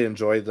 I really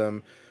enjoyed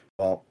them.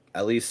 Well,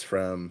 at least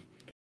from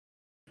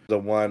the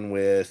one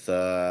with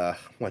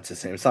what's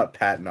his name? It's not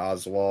Patton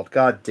Oswalt.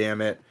 God damn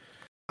it.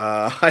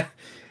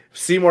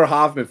 Seymour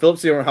Hoffman, Philip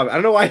Seymour Hoffman. I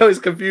don't know why I always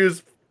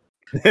confuse.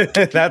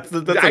 that's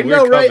a I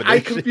know, weird right? I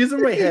combination. confuse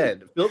in my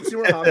head. Philip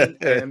Seymour Hoffman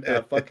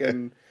and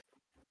fucking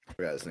I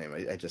forgot his name.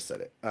 I just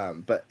said it.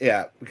 But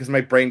yeah, because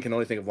my brain can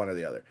only think of one or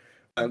the other.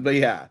 But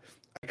yeah,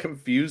 I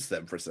confuse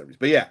them for some reason.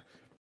 But yeah,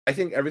 I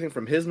think everything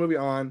from his movie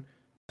on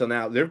till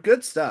now, they're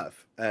good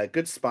stuff.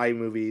 Good spy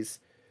movies.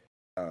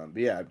 But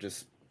yeah,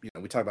 just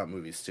we talk about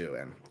movies too,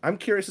 and I'm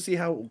curious to see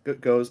how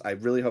it goes. I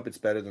really hope it's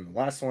better than the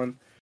last one.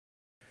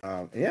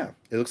 Yeah,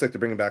 it looks like they're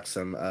bringing back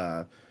some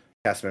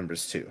cast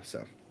members too.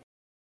 So,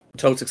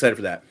 totes excited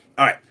for that.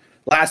 All right,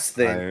 last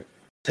thing I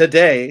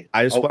today.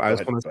 I just Oh, want go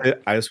ahead. Go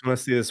ahead. I just want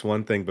to see this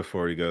one thing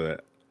before you go.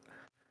 That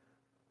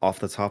off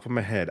the top of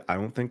my head, I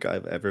don't think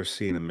I've ever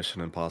seen a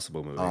Mission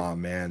Impossible movie. Oh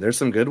man, there's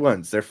some good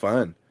ones. They're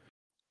fun.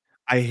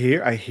 I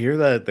hear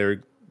that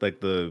they're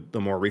like the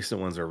more recent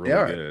ones are They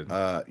really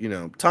are.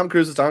 good. Tom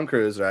Cruise is Tom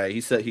Cruise, right?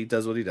 He said he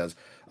does what he does.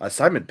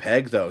 Simon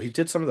Pegg, though, he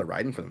did some of the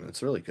writing for them.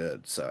 It's really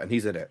good. So, and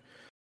he's in it.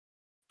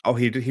 Oh,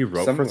 he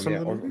wrote Some for of them, some yeah.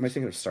 of the Or am I movies.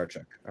 thinking of Star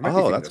Trek? I might be Oh,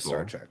 thinking that's of Star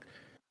cool. Trek.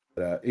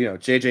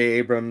 But J.J.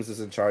 Abrams is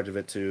in charge of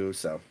it too.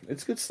 So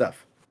it's good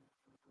stuff.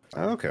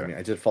 Oh, okay. I mean,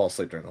 I did fall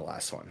asleep during the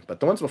last one,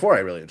 but the ones before I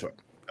really enjoyed.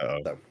 Oh.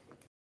 So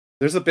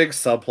there's a big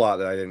subplot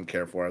that I didn't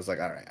care for. I was like,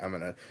 all right, I'm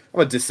gonna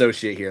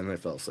dissociate here, and then I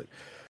fell asleep.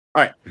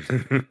 All right.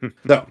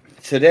 So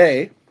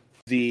today,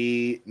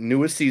 the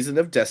newest season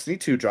of Destiny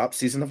 2 dropped,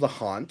 Season of the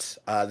Haunt.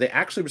 They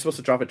actually were supposed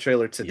to drop a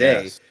trailer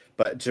today, Yes.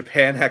 but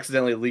Japan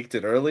accidentally leaked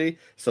it early,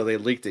 so they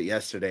leaked it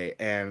yesterday,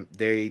 and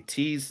they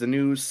teased the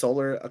new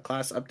Solar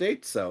class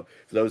update. So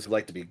for those who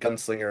like to be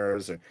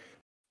gunslingers or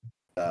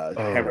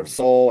Hammer of Oh,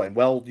 Soul and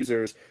Weld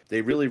users,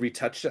 they really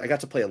retouched it. I got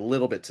to play a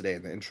little bit today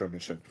in the intro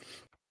mission.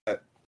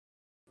 But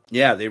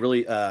yeah, they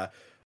really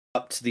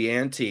upped the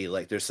ante.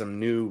 Like there's some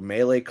new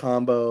melee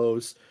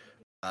combos.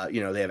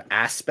 They have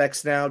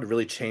aspects now to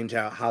really change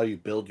out how you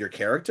build your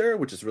character,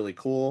 which is really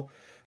cool.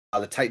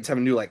 The Titans have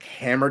a new like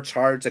hammer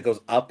charge that goes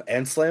up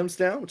and slams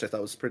down, which I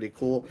thought was pretty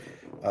cool.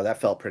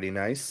 That felt pretty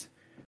nice.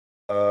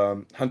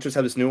 Hunters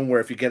have this new one where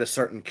if you get a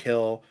certain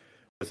kill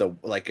with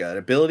an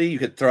ability, you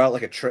could throw out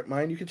like a trip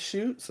mine you could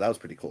shoot. So that was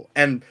pretty cool.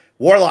 And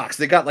Warlocks,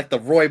 they got like the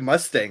Roy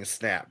Mustang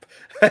snap.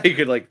 You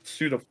could like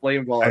shoot a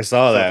flame ball. I saw So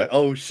I was like, that.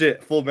 oh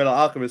shit, Full Metal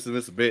Alchemist in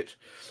this bitch.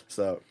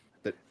 So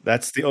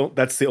That's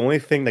the only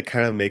thing that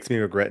kind of makes me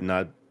regret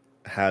not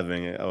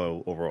having a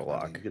overall I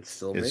mean, lock. you could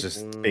still It's make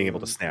just being able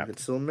to one. You snap. could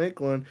still make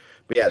one.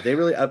 But yeah, they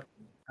really up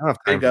I don't have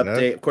big time for that.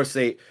 update. Of course,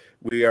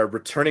 we are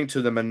returning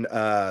to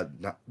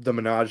not the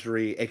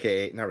menagerie,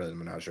 aka not really the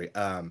menagerie,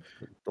 The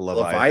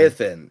Leviathan.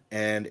 Leviathan,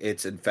 and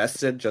it's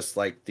infested just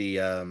like the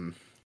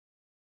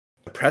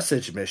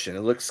Presage mission.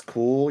 It looks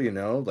cool,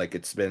 like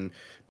it's been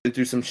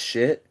through some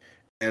shit.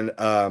 And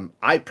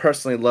I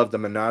personally love the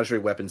menagerie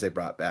weapons they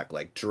brought back,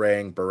 like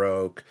Drang,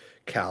 Baroque,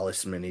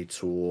 Callus Mini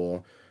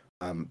Tool.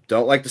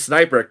 Don't like the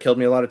sniper, it killed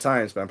me a lot of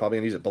times, but I'm probably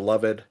gonna use it.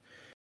 Beloved.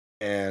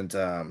 and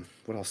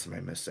what else am I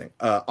missing?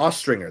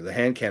 Ostringer, the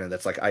hand cannon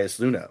that's like IS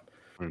Luna.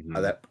 Hmm.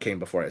 That came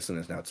before IS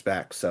Luna, now it's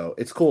back. So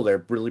it's cool.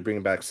 They're really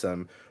bringing back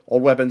some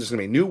old weapons. There's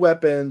gonna be new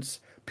weapons.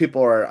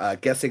 People are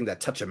guessing that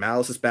Touch of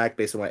Malice is back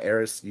based on what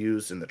Eris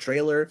used in the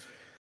trailer.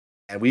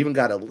 And we even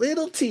got a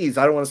little tease.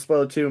 I don't want to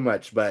spoil too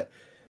much, but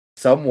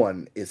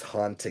someone is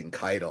haunting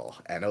Keitel.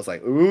 And I was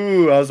like,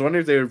 ooh, I was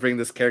wondering if they would bring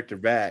this character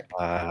back.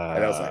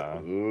 And I was like,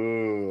 Uh,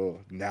 ooh,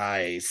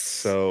 nice.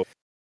 so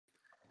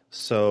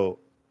so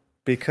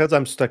because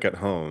I'm stuck at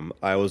home,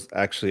 I was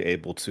actually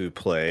able to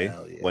play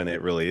Hell yeah. when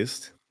it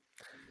released,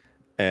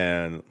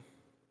 and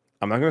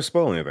I'm not going to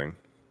spoil anything.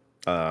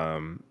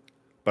 Um,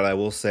 but I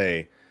will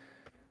say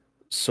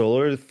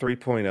Solar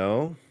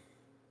 3.0,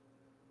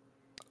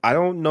 I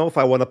don't know if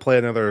I want to play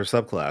another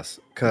subclass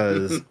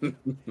because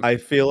I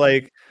feel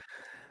like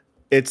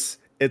it's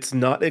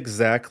not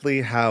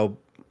exactly how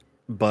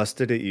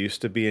busted it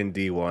used to be in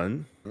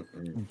D1,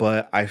 Mm-mm.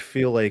 but I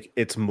feel like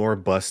it's more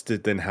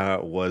busted than how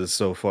it was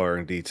so far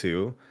in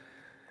D2.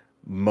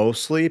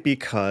 Mostly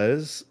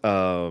because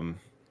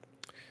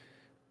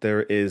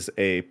there is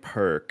a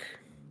perk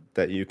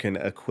that you can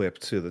equip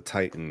to the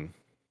Titan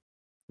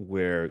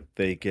where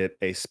they get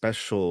a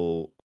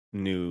special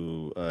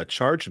new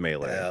charge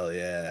melee. Hell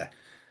yeah.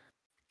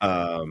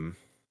 Um,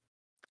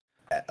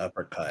 That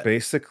uppercut.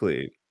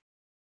 basically,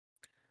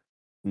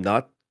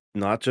 not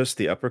not just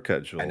the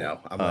uppercut, I Joel. know.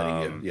 I'm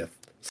letting you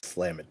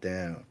slam it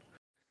down.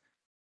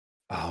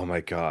 Oh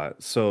my God.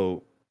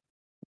 So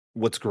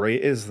what's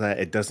great is that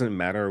it doesn't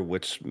matter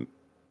which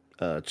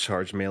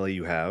charge melee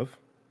you have,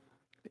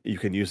 you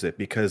can use it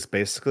because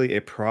basically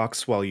it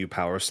procs while you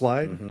power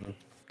slide. Mm-hmm.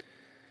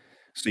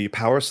 So you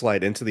power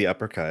slide into the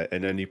uppercut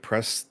and then you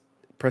press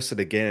it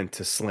again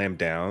to slam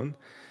down,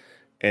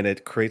 and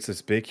it creates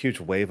this big huge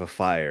wave of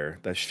fire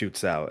that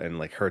shoots out and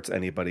like hurts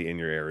anybody in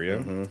your area.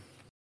 Mm-hmm.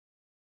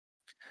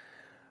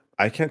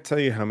 I can't tell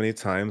you how many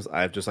times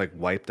I've just like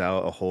wiped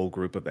out a whole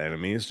group of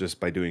enemies just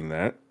by doing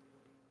that.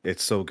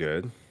 It's so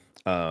good.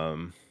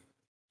 Um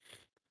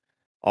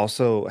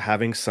Also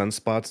having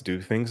sunspots do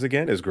things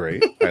again is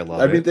great. I I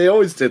love mean, it. they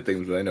always did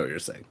things, but I know what you're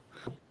saying.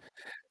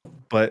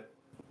 But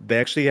they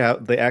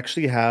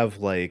actually have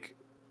like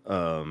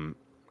um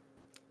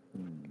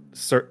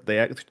they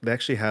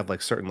actually have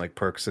like certain like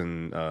perks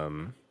and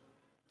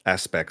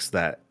aspects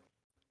that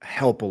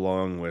help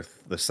along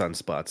with the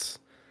sunspots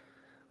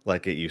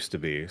like it used to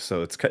be.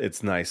 So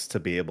it's nice to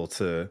be able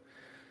to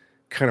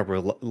kind of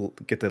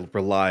get to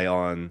rely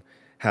on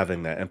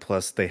having that. And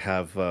plus, they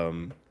have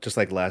just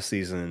like last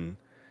season,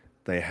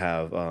 they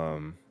have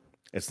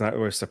it's not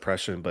really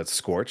suppression, but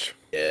scorch.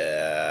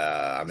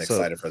 Yeah, I'm So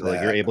excited for so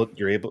like you're that. able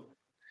you're able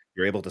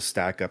you're able to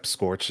stack up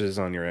scorches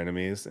on your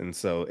enemies, and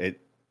so it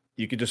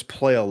you could just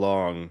play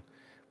along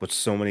with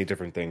so many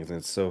different things, and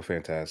it's so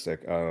fantastic.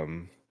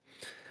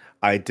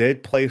 I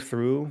did play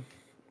through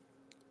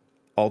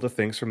all the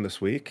things from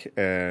this week,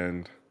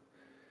 and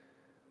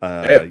Hey,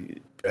 uh, you're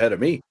ahead of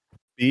me.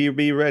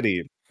 be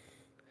ready.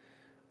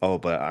 Oh,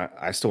 but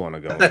I still want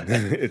to go.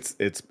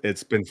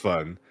 It's been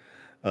fun.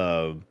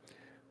 Um,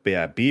 but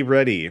yeah, be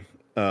ready.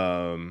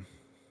 Um,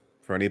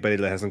 for anybody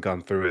that hasn't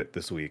gone through it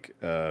this week,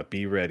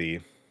 be ready.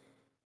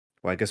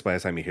 Well, I guess by the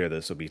time you hear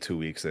this, it'll be 2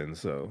 weeks in.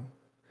 So,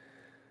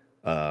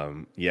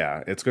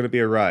 yeah, it's going to be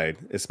a ride,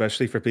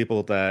 especially for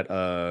people that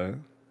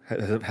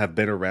have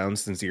been around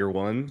since year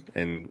one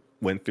and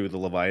went through the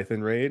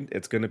Leviathan raid.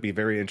 It's going to be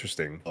very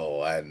interesting.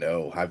 Oh, I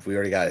know. We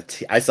already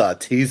got I saw a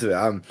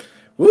teaser.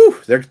 Woo!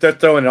 They're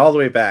throwing it all the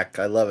way back.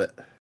 I love it.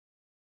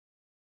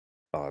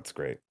 Oh, it's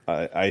great.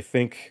 I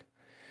think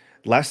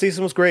last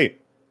season was great.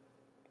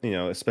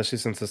 Especially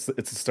since it's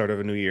the start of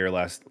a new year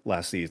last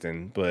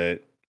season.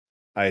 But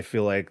I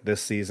feel like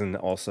this season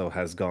also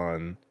has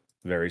gone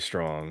very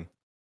strong.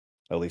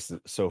 At least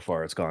so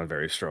far, it's gone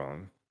very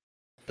strong.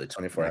 The And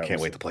 24 I can't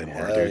hours. wait to play more,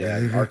 Hell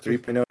yeah. Arc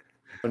dude. 3.0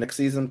 next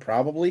season,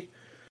 probably.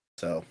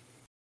 So,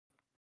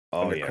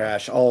 Oh Thunder yeah.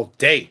 Crash all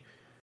day.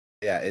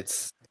 Yeah,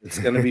 it's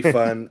gonna be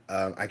fun.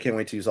 I can't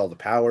wait to use all the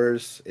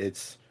powers.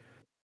 It's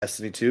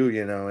Destiny 2,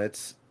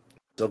 it's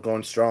still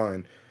going strong.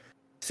 And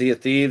Sea of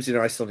Thieves,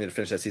 I still need to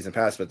finish that season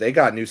pass, but they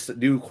got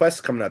new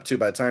quests coming up too.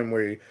 By the time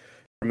we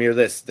premiere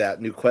this,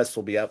 that new quest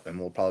will be up, and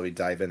we'll probably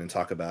dive in and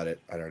talk about it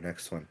at our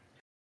next one.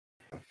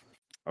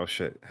 Oh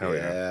shit. Hell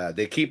yeah. Yeah,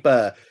 they keep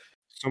So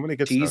many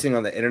good stuff. teasing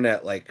on the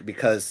internet, like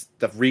because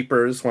the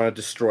Reapers want to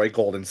destroy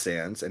Golden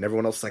Sands, and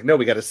everyone else is like, no,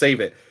 we got to save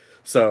it.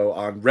 So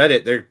on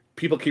Reddit, there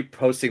people keep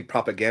posting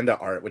propaganda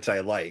art, which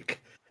I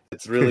like.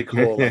 It's really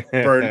cool, like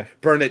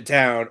burn it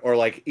down, or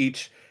like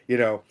each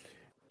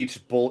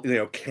bolt,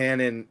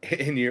 cannon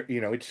in your,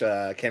 each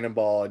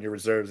cannonball in your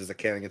reserves is a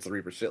cannon against the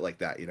Reaper, shit like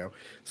that.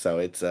 So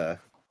it's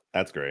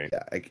That's great.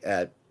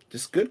 yeah,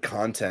 just good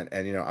content,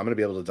 and I'm gonna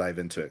be able to dive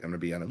into it. I'm gonna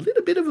be on a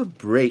little bit of a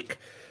break,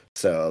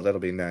 so that'll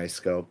be nice.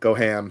 Go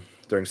ham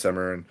during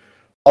summer and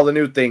all the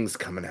new things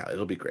coming out.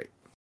 It'll be great.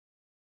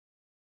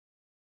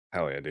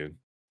 Hell yeah, dude.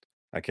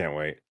 I can't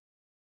wait.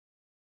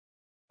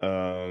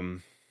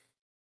 Um,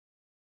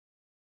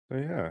 so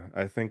yeah,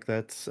 I think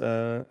that's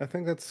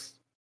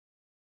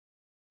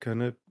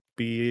gonna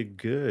be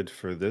good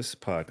for this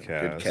Good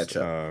catch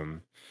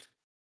podcast.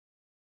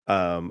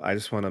 up. I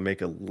just want to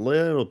make a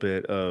little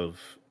bit of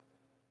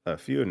a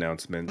few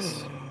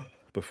announcements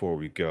before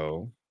we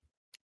go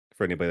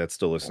for anybody that's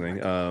still listening.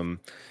 God.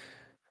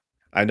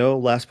 I know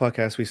last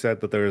podcast we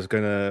said that there was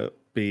gonna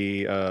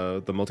be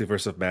the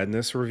Multiverse of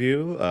Madness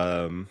review.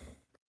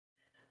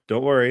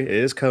 Don't worry, it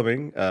is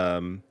coming.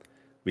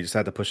 We just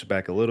had to push it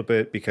back a little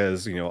bit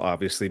because,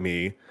 obviously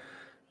me,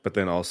 but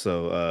then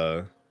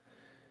also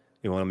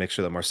you want to make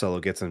sure that Marcelo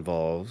gets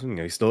involved.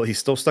 He's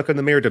still stuck in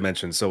the mirror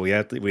dimension, so we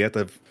have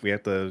to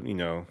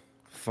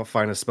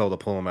find a spell to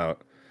pull him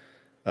out.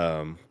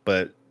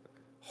 But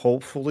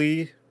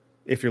hopefully,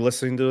 if you're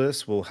listening to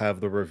this, we'll have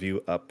the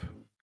review up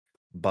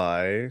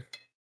by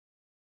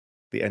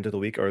the end of the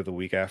week or the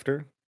week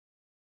after.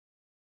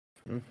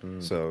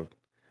 Mm-hmm. So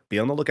be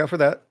on the lookout for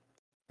that.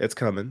 It's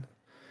coming.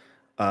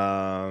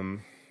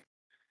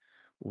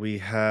 We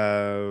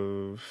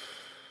have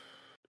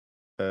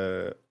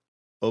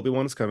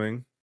Obi-Wan's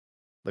coming.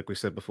 Like we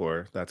said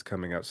before, that's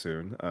coming out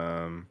soon.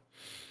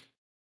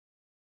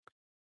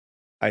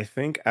 I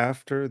think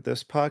after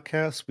this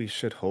podcast, we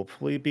should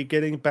hopefully be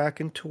getting back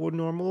into a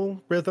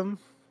normal rhythm.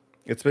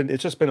 It's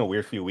just been a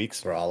weird few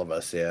weeks. For all of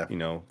us, yeah.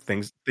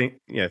 Things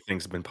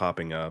have been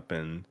popping up,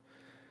 and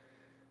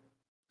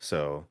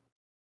so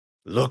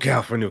look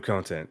out for new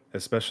content,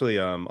 especially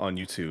on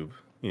YouTube.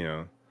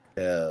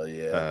 Hell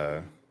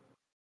yeah.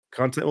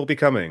 Content will be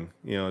coming.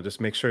 Just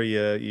make sure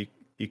you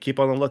keep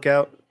on the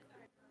lookout.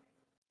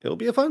 It'll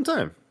be a fun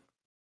time.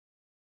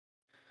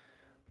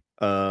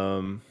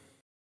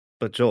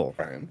 But Joel,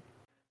 Brian.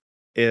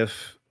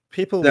 if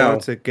people No.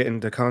 want to get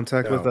into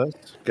contact with us,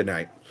 Good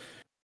night.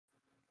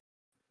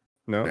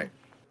 no. Night.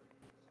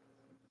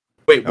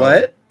 Wait, Oh.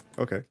 what?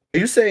 Okay. Are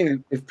you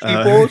saying if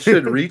people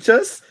should reach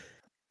us,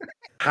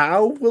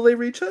 how will they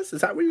reach us?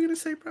 Is that what you're gonna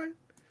say, Brian? Is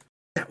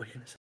that what you're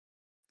gonna say?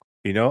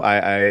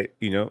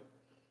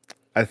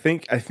 I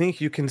think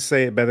you can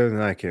say it better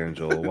than I can,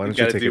 Joel. Why don't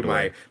you take it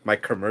away? my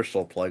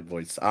commercial plug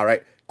voice. All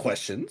right.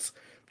 Questions,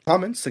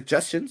 comments,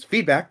 suggestions,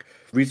 feedback,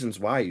 reasons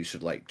why you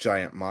should like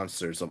giant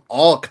monsters of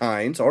all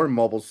kinds or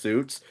mobile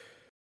suits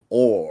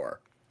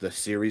or the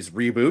series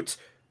reboot,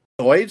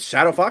 Toys,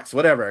 Shadow Fox,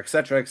 whatever,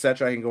 etc.,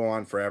 etc. I can go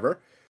on forever.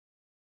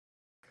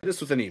 Hit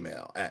us with an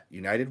email at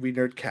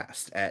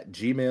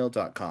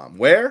unitedwenerdcast@gmail.com.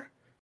 Where?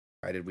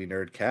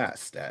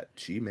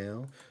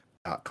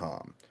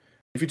 unitedwenerdcast@gmail.com.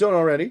 If you don't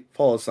already,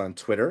 follow us on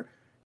Twitter,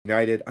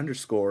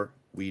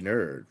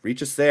 United_WeNerd.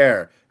 Reach us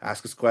there.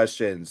 Ask us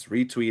questions.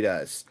 Retweet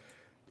us.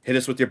 Hit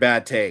us with your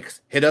bad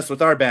takes. Hit us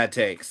with our bad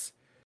takes.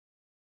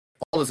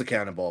 Hold us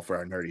accountable for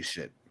our nerdy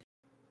shit.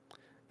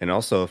 And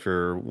also, if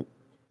you're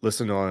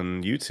listening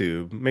on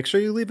YouTube, make sure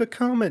you leave a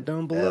comment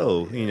down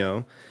below.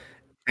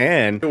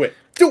 And Do it.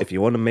 if you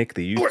want to make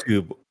the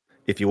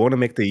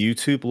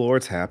YouTube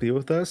lords happy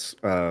with us,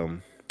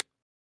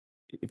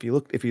 if you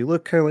look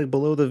kind of like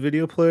below the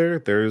video player,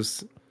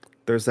 there's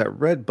that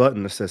red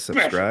button that says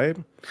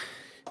subscribe.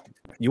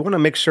 You want to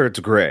make sure it's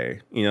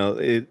gray.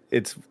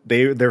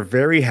 They're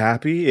very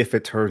happy if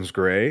it turns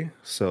gray.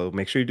 So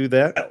make sure you do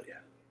that. Hell yeah.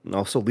 And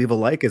also leave a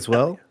like as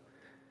well.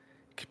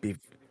 It could be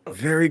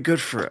very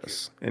good for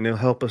us, and it'll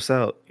help us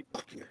out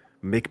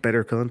make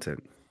better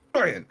content.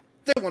 Brian,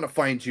 they want to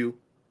find you.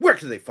 Where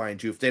can they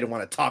find you if they don't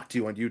want to talk to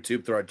you on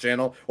YouTube through our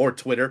channel or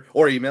Twitter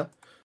or email?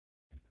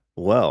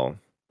 Well,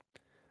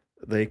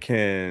 they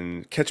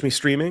can catch me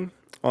streaming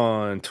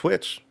on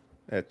Twitch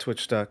at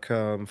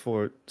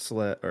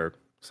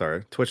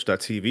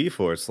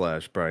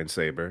twitch.tv/Brian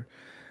Saber,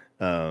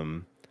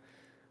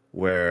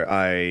 where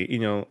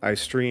I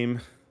stream.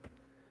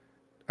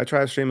 I try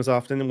to stream as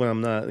often when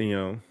I'm not,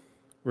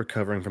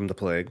 recovering from the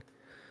plague.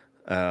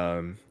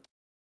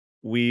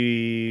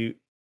 We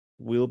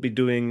will be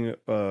doing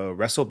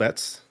Wrestle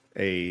Bets,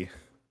 a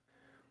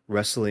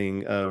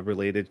wrestling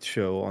related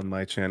show on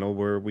my channel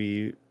where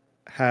we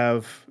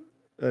have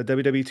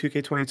WWE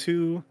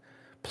 2K22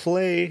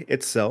 play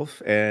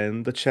itself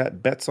and the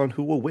chat bets on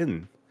who will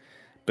win.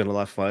 Been a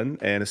lot of fun,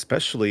 and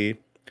especially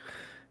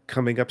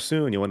coming up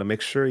soon, you want to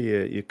make sure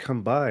you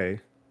come by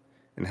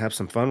and have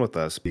some fun with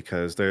us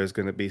because there's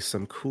going to be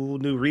some cool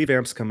new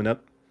revamps coming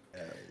up.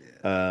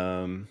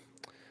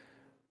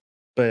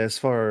 But as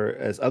far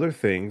as other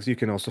things, you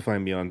can also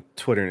find me on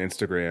Twitter and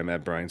Instagram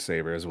at Brian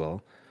Saber as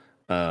well,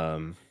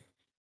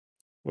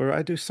 where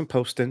I do some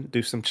posting,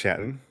 do some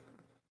chatting.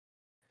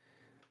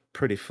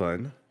 Pretty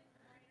fun.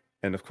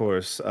 And of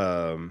course,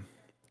 I'm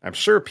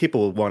sure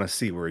people want to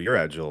see where you're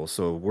at, Joel.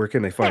 So where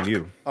can they find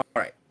you? All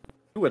right. If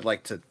you would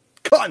like to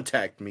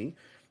contact me,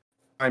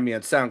 find me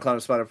on SoundCloud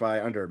and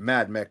Spotify under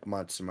Mad Mech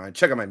Monster Mind.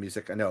 Check out my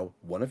music. I know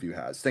one of you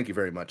has. Thank you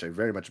very much. I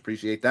very much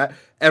appreciate that.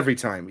 Every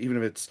time, even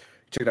if it's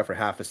check it out for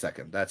half a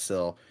second, that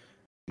still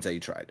means that you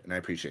tried, and I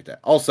appreciate that.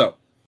 Also,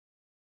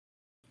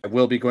 I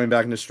will be going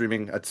back into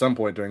streaming at some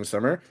point during the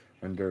summer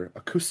under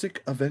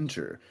Acoustic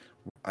Avenger.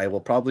 I will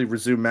probably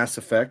resume Mass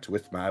Effect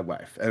with my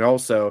wife. And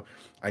also,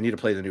 I need to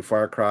play the new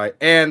Far Cry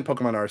and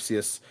Pokemon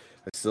Arceus.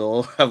 I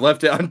still have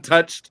left it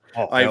untouched.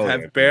 I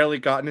have barely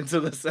gotten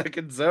into the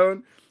second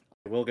zone.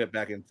 We'll get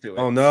back into it.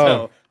 Oh, no.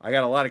 So I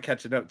got a lot of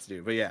catching up to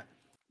do. But yeah,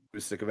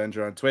 Acoustic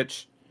Avenger on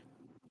Twitch,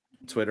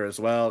 Twitter as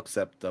well,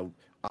 except the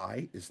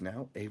I is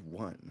now a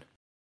 1.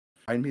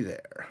 Find me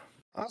there.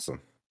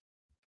 Awesome.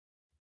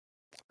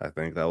 I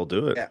think that will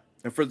do it. Yeah.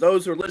 And for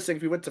those who are listening,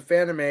 if you went to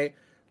Fanime,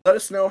 let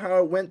us know how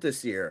it went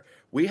this year.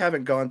 We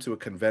haven't gone to a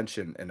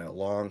convention in a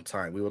long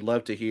time. We would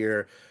love to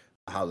hear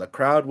how the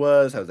crowd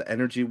was, how the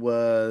energy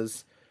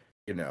was,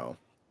 you know,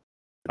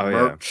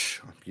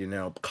 merch, you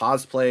know,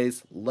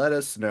 cosplays. Let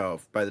us know.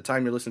 By the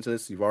time you listen to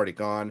this, you've already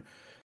gone.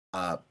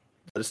 Let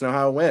us know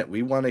how it went.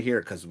 We want to hear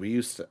it because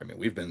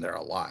we've been there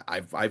a lot.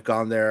 I've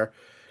gone there,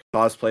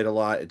 cosplayed a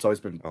lot. It's always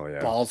been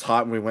balls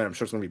hot when we went. I'm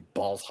sure it's gonna be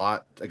balls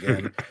hot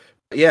again.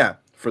 Yeah,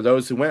 for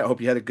those who went, I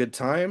hope you had a good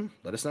time.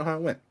 Let us know how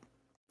it went.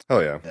 Oh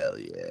yeah. Hell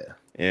yeah.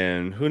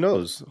 And who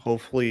knows?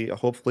 Hopefully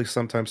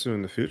sometime soon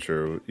in the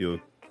future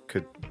you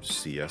could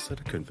see us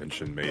at a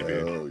convention maybe.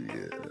 Oh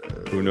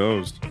yeah. Who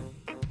knows?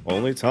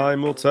 Only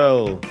time will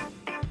tell.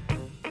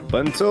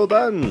 But until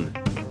then,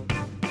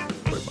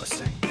 What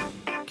must I say?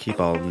 keep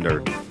on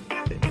nerding.